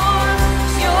storm.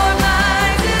 You're my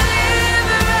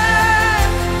deliverer,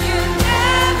 you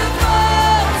never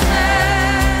falter.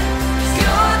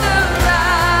 You're the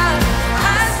rock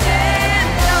I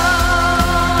stand on.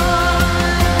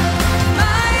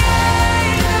 My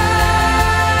anchor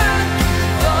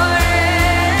forever,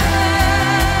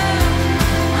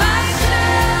 my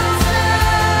shelter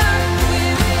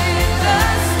within the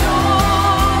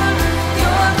storm.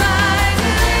 You're my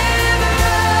deliverer,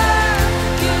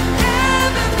 you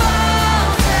never falter.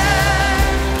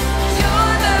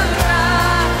 You're the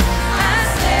rock I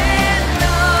stand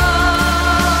on.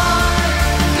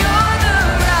 You're the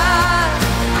rock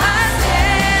I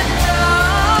stand on.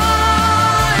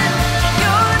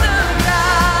 You're the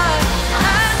rock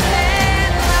I stand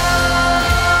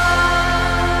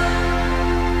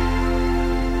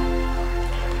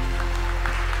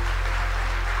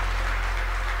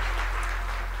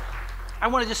I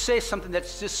want to just say something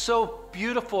that's just so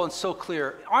beautiful and so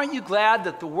clear. Aren't you glad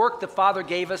that the work the Father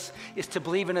gave us is to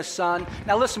believe in His Son?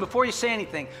 Now listen, before you say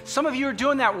anything, some of you are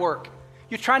doing that work.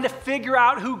 You're trying to figure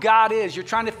out who God is. You're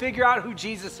trying to figure out who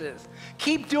Jesus is.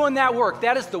 Keep doing that work.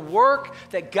 That is the work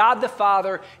that God the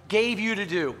Father gave you to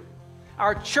do.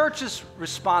 Our church's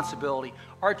responsibility,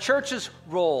 our church's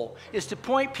role is to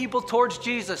point people towards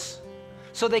Jesus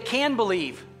so they can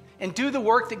believe and do the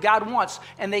work that God wants,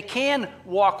 and they can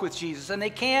walk with Jesus, and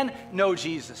they can know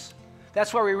Jesus.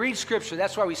 That's why we read Scripture.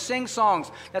 That's why we sing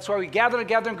songs. That's why we gather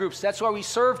together in groups. That's why we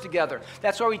serve together.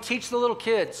 That's why we teach the little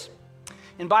kids.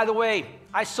 And by the way,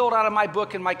 I sold out of my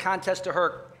book in my contest to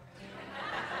Herc.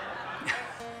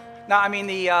 Now, I mean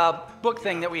the book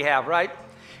thing that we have, right?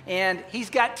 And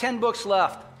he's got 10 books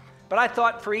left. But I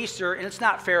thought for Easter, and it's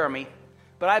not fair of me,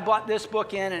 but I bought this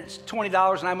book in, and it's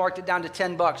 $20, and I marked it down to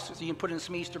 $10 so you can put it in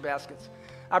some Easter baskets.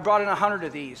 I brought in 100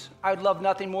 of these. I would love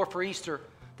nothing more for Easter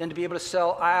than to be able to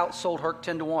sell. I outsold Herc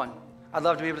 10 to 1. I'd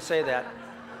love to be able to say that.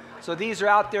 So these are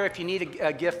out there if you need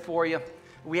a gift for you.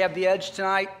 We have The Edge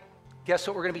tonight. Guess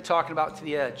what we're going to be talking about to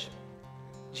The Edge?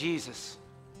 Jesus.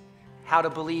 How to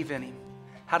believe in Him.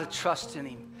 How to trust in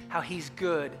Him. How He's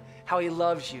good. How He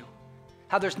loves you.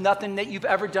 How there's nothing that you've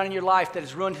ever done in your life that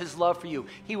has ruined His love for you.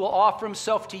 He will offer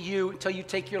Himself to you until you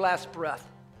take your last breath.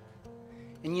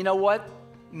 And you know what?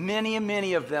 Many and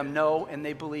many of them know and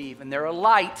they believe. And they're a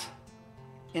light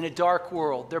in a dark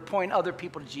world. They're pointing other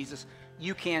people to Jesus.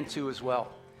 You can too as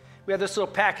well. We have this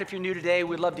little packet if you're new today.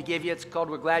 We'd love to give you. It's called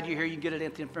We're Glad You're Here. You can get it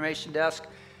at the information desk.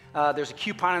 There's a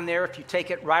coupon in there. If you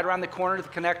take it right around the corner to the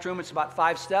Connect Room, it's about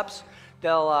 5 steps.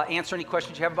 They'll answer any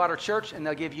questions you have about our church, and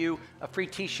they'll give you a free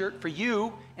T-shirt for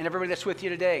you and everybody that's with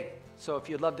you today. So if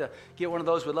you'd love to get one of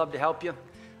those, we'd love to help you.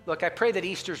 Look, I pray that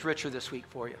Easter's richer this week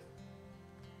for you.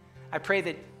 I pray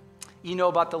that you know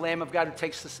about the Lamb of God who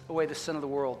takes away the sin of the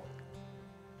world.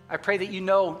 I pray that you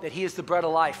know that He is the bread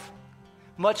of life,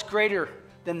 much greater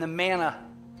than the manna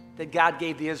that God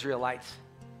gave the Israelites.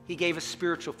 He gave us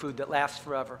spiritual food that lasts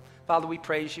forever. Father, we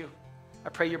praise You. I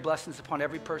pray Your blessings upon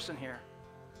every person here.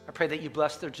 I pray that You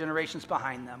bless their generations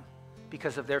behind them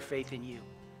because of their faith in You.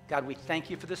 God, we thank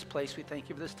You for this place. We thank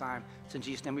You for this time. It's in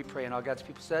Jesus' name we pray. And all God's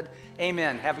people said,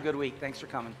 amen. Have a good week. Thanks for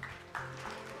coming.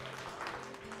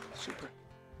 Super.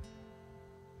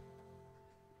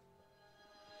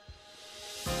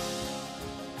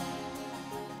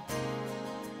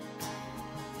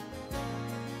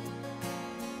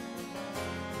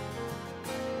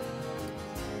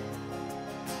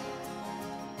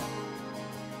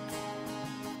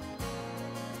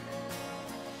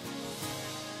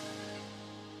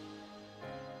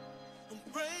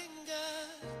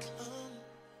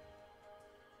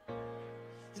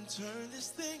 Turn this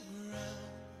thing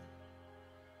around.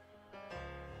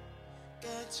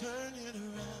 God, turn it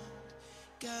around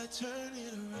God turn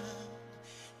it around.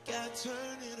 God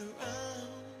turn it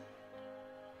around.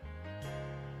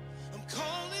 I'm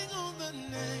calling on the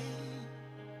name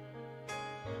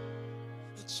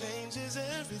that changes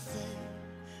everything.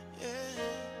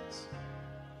 Yes.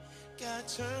 God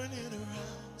turn it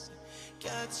around.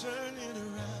 God turn it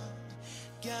around.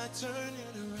 God turn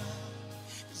it around.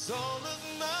 'Cause all of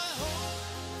my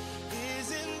hope is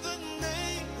in the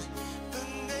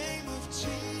name of Jesus.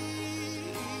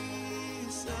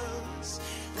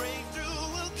 Breakthrough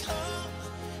will come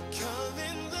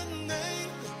in the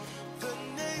name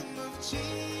of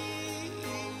Jesus.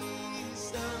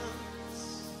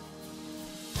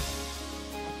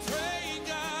 Pray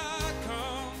God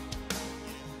come,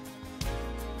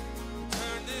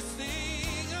 turn this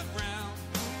thing around.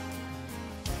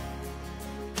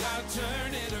 God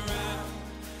turn it around.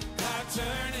 God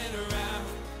turn it around.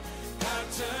 God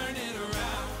turn it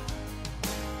around.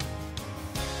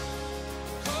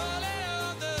 Call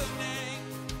out the name,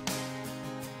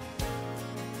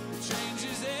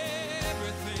 changes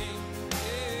everything.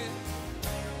 Yeah.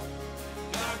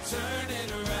 God turn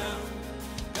it around.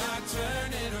 God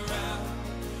turn it around.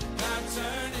 God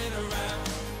turn it around.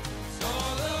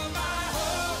 All of my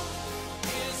hope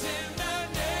is in the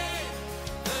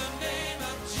name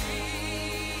of Jesus.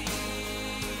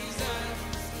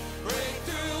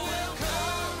 Breakthrough will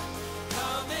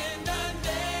come in the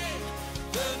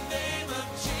name of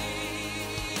Jesus.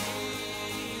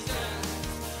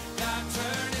 God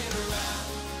turn it around.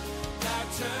 God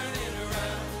turn it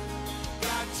around.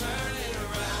 God turn it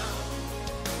around.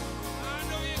 I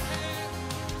know you can.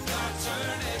 God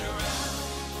turn it around.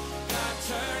 God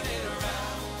turn it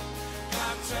around.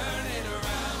 God turn it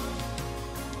around.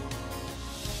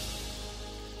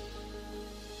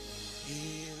 He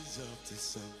is up to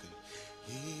something.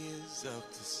 He is up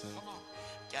to something.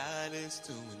 God is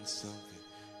doing something.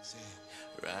 Say it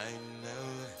right now.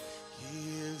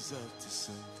 He is up to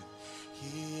something.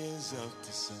 He is up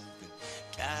to something.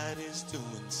 God is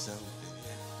doing something.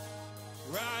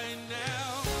 Right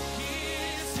now, He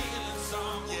is healing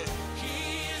someone. He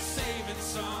is saving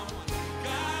someone.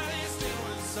 God is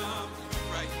doing something.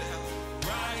 Right now.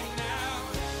 Right now,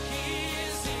 He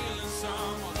is healing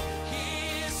someone. He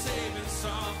is saving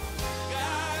someone.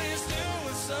 God is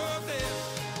doing something.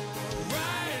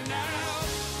 Right now,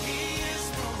 He is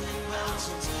moving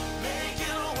mountains,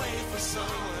 making a way for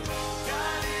someone.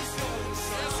 God is doing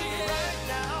something. Right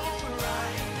now,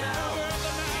 right now,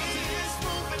 He is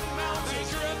moving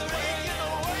mountains, making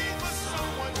a way for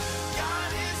someone.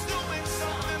 God is doing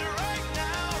something right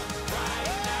now.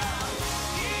 Right now,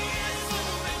 He is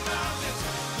moving mountains,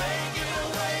 making a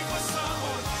way for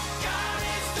someone. God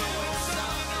is doing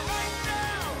something right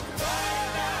now. Right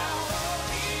now,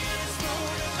 He is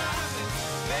moving mountains,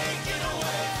 making a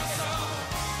way for someone.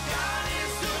 God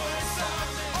is doing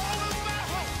something. All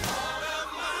of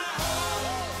my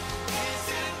hope is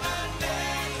in the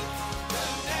name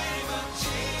of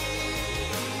Jesus.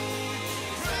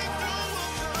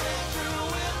 Breakthrough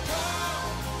will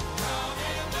come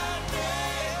in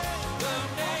the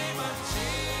name of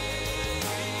Jesus.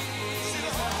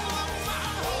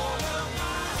 All of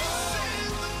my hope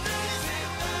is in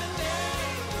the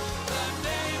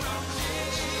name of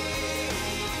Jesus.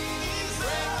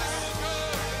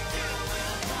 Breakthrough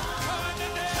will come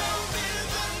in the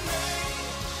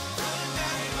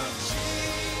name of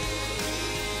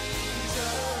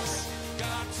Jesus.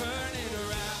 God turn it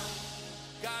around.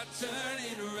 God turn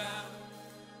it around.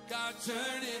 God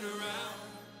turn it around.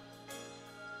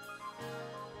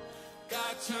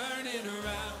 God turn it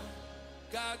around.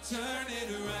 God turn it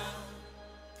around.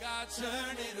 God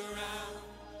turn it around.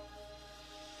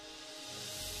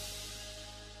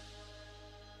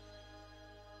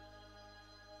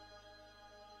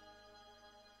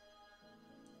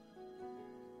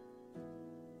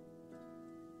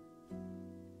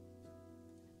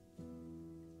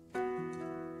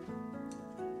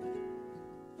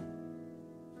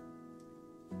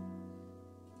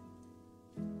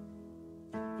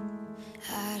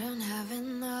 I don't have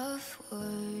enough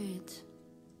words.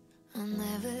 I'll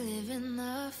never live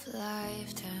enough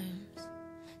lifetimes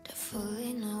to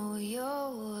fully know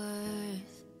your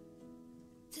worth,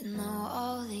 to know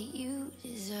all that you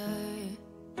deserve.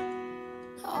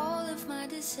 All of my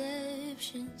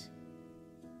deceptions,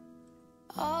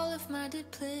 all of my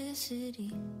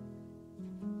duplicity.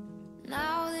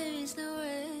 Now there is no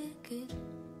record.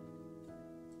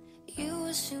 You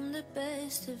assume the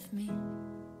best of me.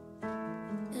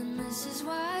 And this is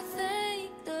why I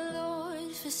thank the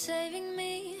Lord for saving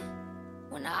me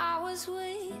when I was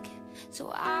weak.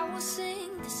 So I will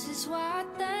sing. This is why I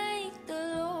thank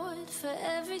the Lord for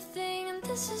everything, and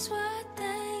this is why I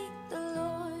thank the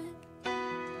Lord.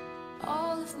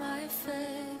 All of my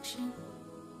affection,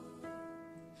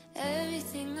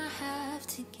 everything I have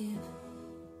to give,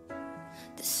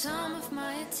 the sum of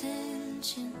my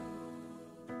attention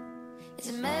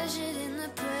is measured in the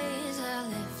praise I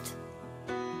lift.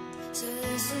 So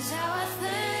this is how I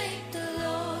thank the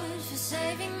Lord for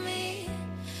saving me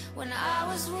when I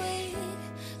was weak.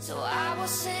 So I will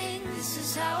sing, this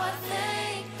is how I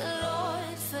thank the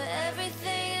Lord for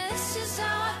everything. This is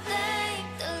how I thank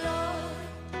the Lord.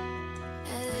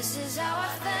 And this is how I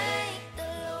thank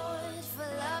the Lord for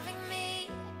loving me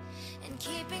and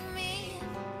keeping me.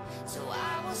 So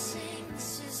I will sing,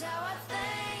 this is how I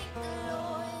thank the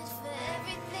Lord for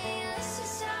everything. This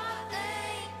is how I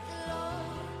thank the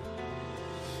Lord.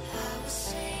 I will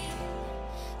sing,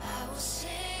 I will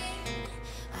sing,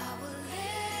 I will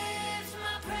lift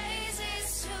my praises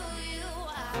to you.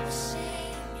 I will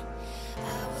sing, I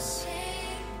will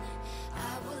sing, I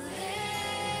will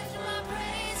lift my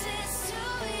praises to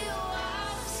you. I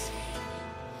will sing,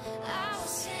 I will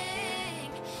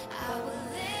sing, I will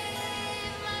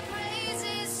lift my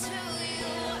praises to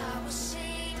you. I will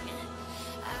sing,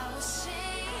 I will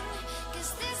sing,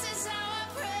 'cause this is how I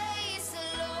praise the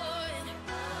Lord.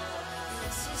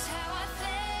 This is how I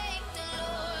thank the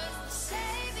Lord for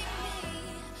saving me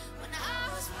when I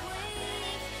was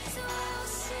weak. So I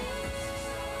will sing.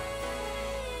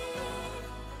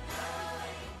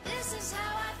 This is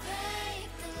how I thank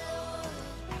the Lord.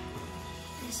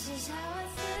 This is how I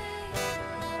thank the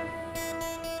Lord.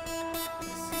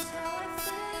 This is how I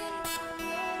thank the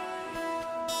Lord.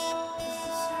 This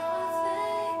is how I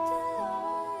thank the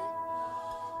Lord.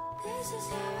 This is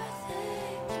how I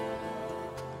thank the Lord.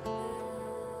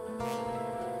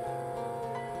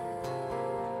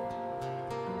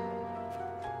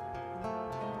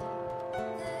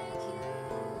 Thank you.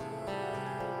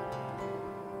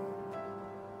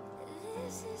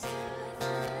 This is how I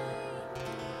thank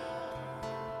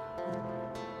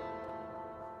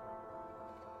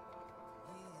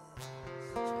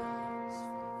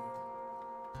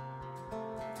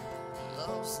the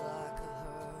Love's like a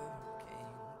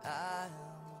hurricane, I am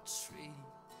a tree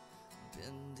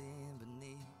bending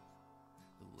beneath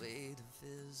the weight of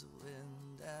his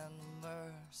wind and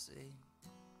mercy.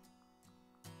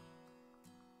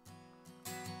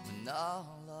 When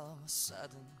all of a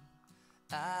sudden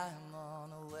I'm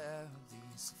unaware of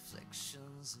these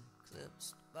afflictions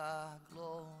eclipsed by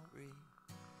glory,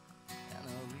 and I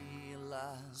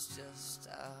realize just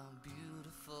how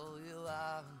beautiful you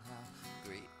are and how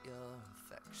great your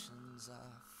affections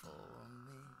are for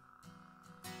me.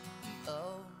 And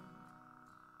oh,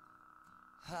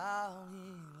 how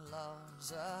he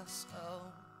loves us,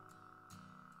 oh,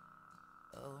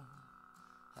 oh,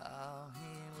 how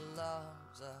he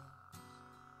loves us,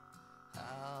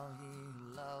 how he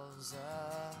loves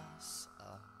us,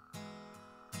 oh.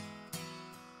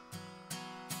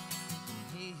 And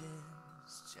he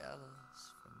is jealous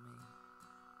for me.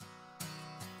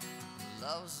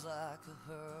 Love's like a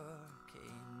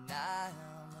hurricane, I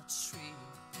am a tree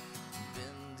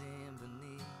bending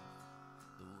beneath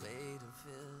the weight of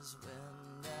his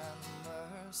wind and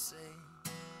mercy.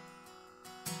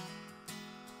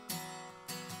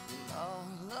 And all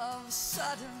of a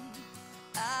sudden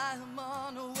I'm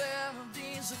unaware of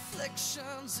these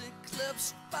afflictions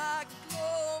eclipsed by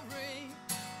glory,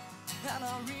 and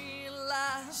I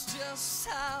realize just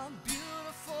how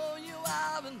beautiful you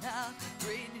are and how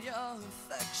great your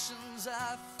affections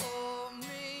are for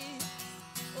me.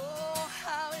 Oh,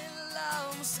 how he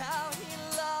loves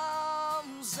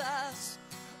us.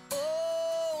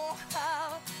 Oh,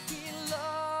 how he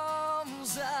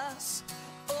loves us.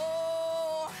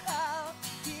 Oh, how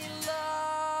he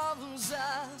loves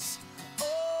us.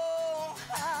 Oh,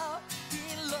 how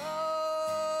he loves.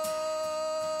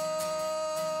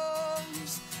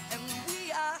 And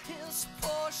we are his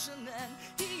portion, and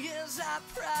he is our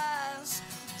prize,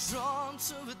 drawn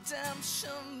to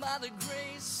redemption by the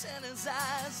grace in his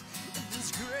eyes.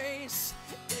 This grace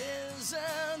is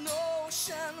an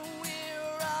ocean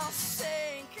we're all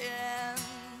sinking.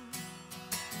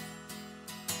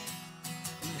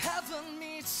 Heaven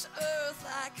meets earth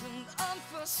like an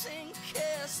unforeseen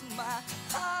kiss, and my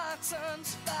heart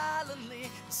turns violently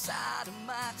inside of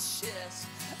my chest.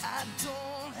 I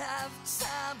don't have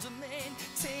time to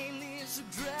maintain these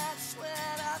regrets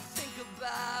when I think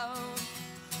about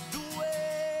the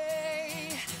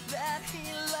way that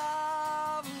he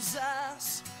loves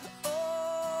us.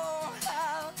 Oh,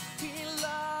 how he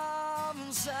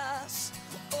loves us.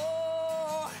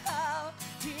 Oh, how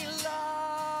he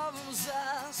loves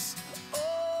us.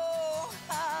 Oh,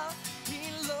 how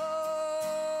he loves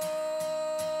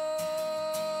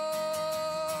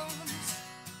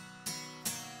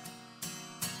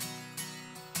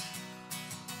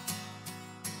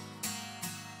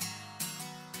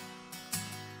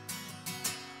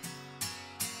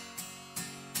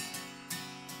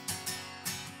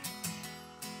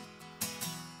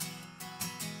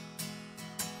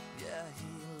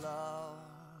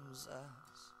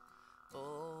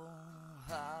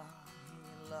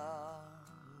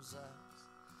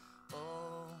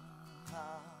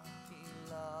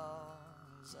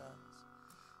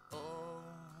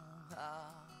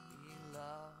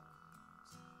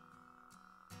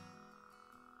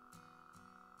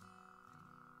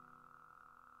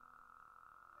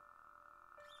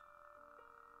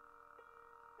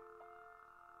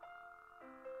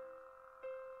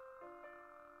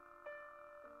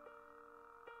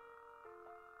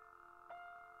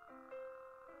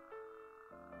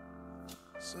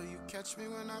So you catch me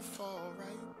when I fall,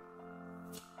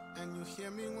 right? And you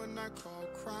hear me when I call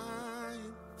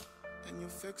crying. And you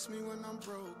fix me when I'm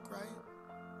broke, right?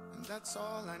 And that's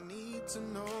all I need to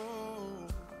know.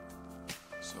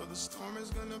 So the storm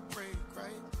is gonna break,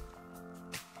 right?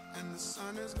 And the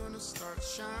sun is gonna start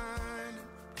shining.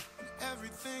 And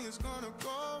everything is gonna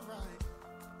go right.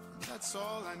 And that's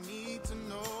all I need to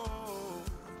know.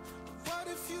 What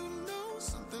if you know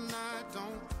something I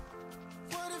don't?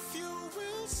 What if you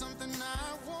will something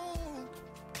I won't?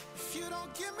 If you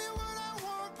don't give me what I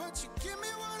want, but you give me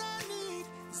what I need,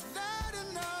 is that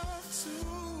enough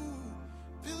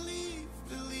to believe,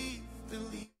 believe,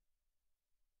 believe?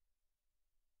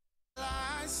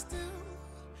 I still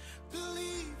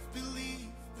believe, believe,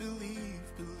 believe,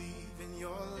 believe in your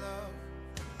love.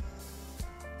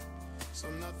 So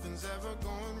nothing's ever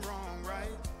going wrong,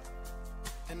 right?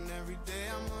 And every day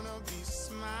I'm gonna be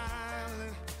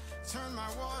smiling. Turn my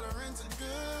water into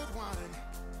good wine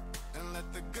and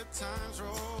let the good times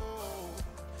roll.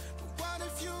 But what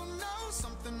if you know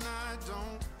something I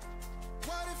don't?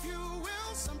 What if you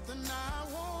will something I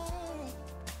won't?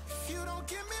 If you don't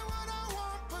give me what I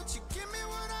want, but you give me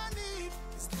what I need,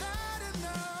 is that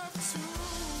enough to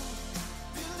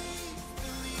believe,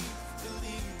 believe,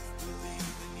 believe,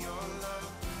 believe in your love?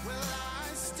 Will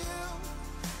I still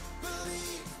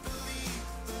believe, believe,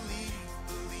 believe,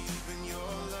 believe in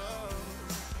your love?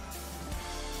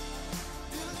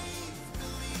 Believe,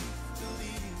 believe,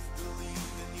 believe,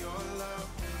 believe in your love.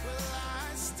 Will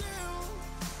I still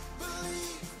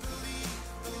believe, believe,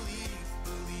 believe,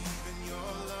 believe in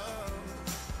your love?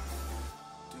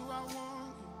 Do I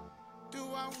want you? Do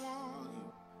I want you?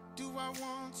 Do I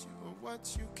want you or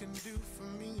what you can do for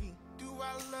me? Do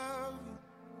I love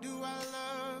you? Do I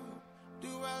love you?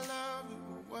 Do I love you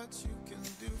or what you can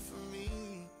do for me?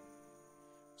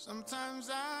 Sometimes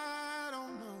I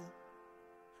don't know,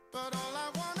 but all I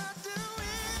want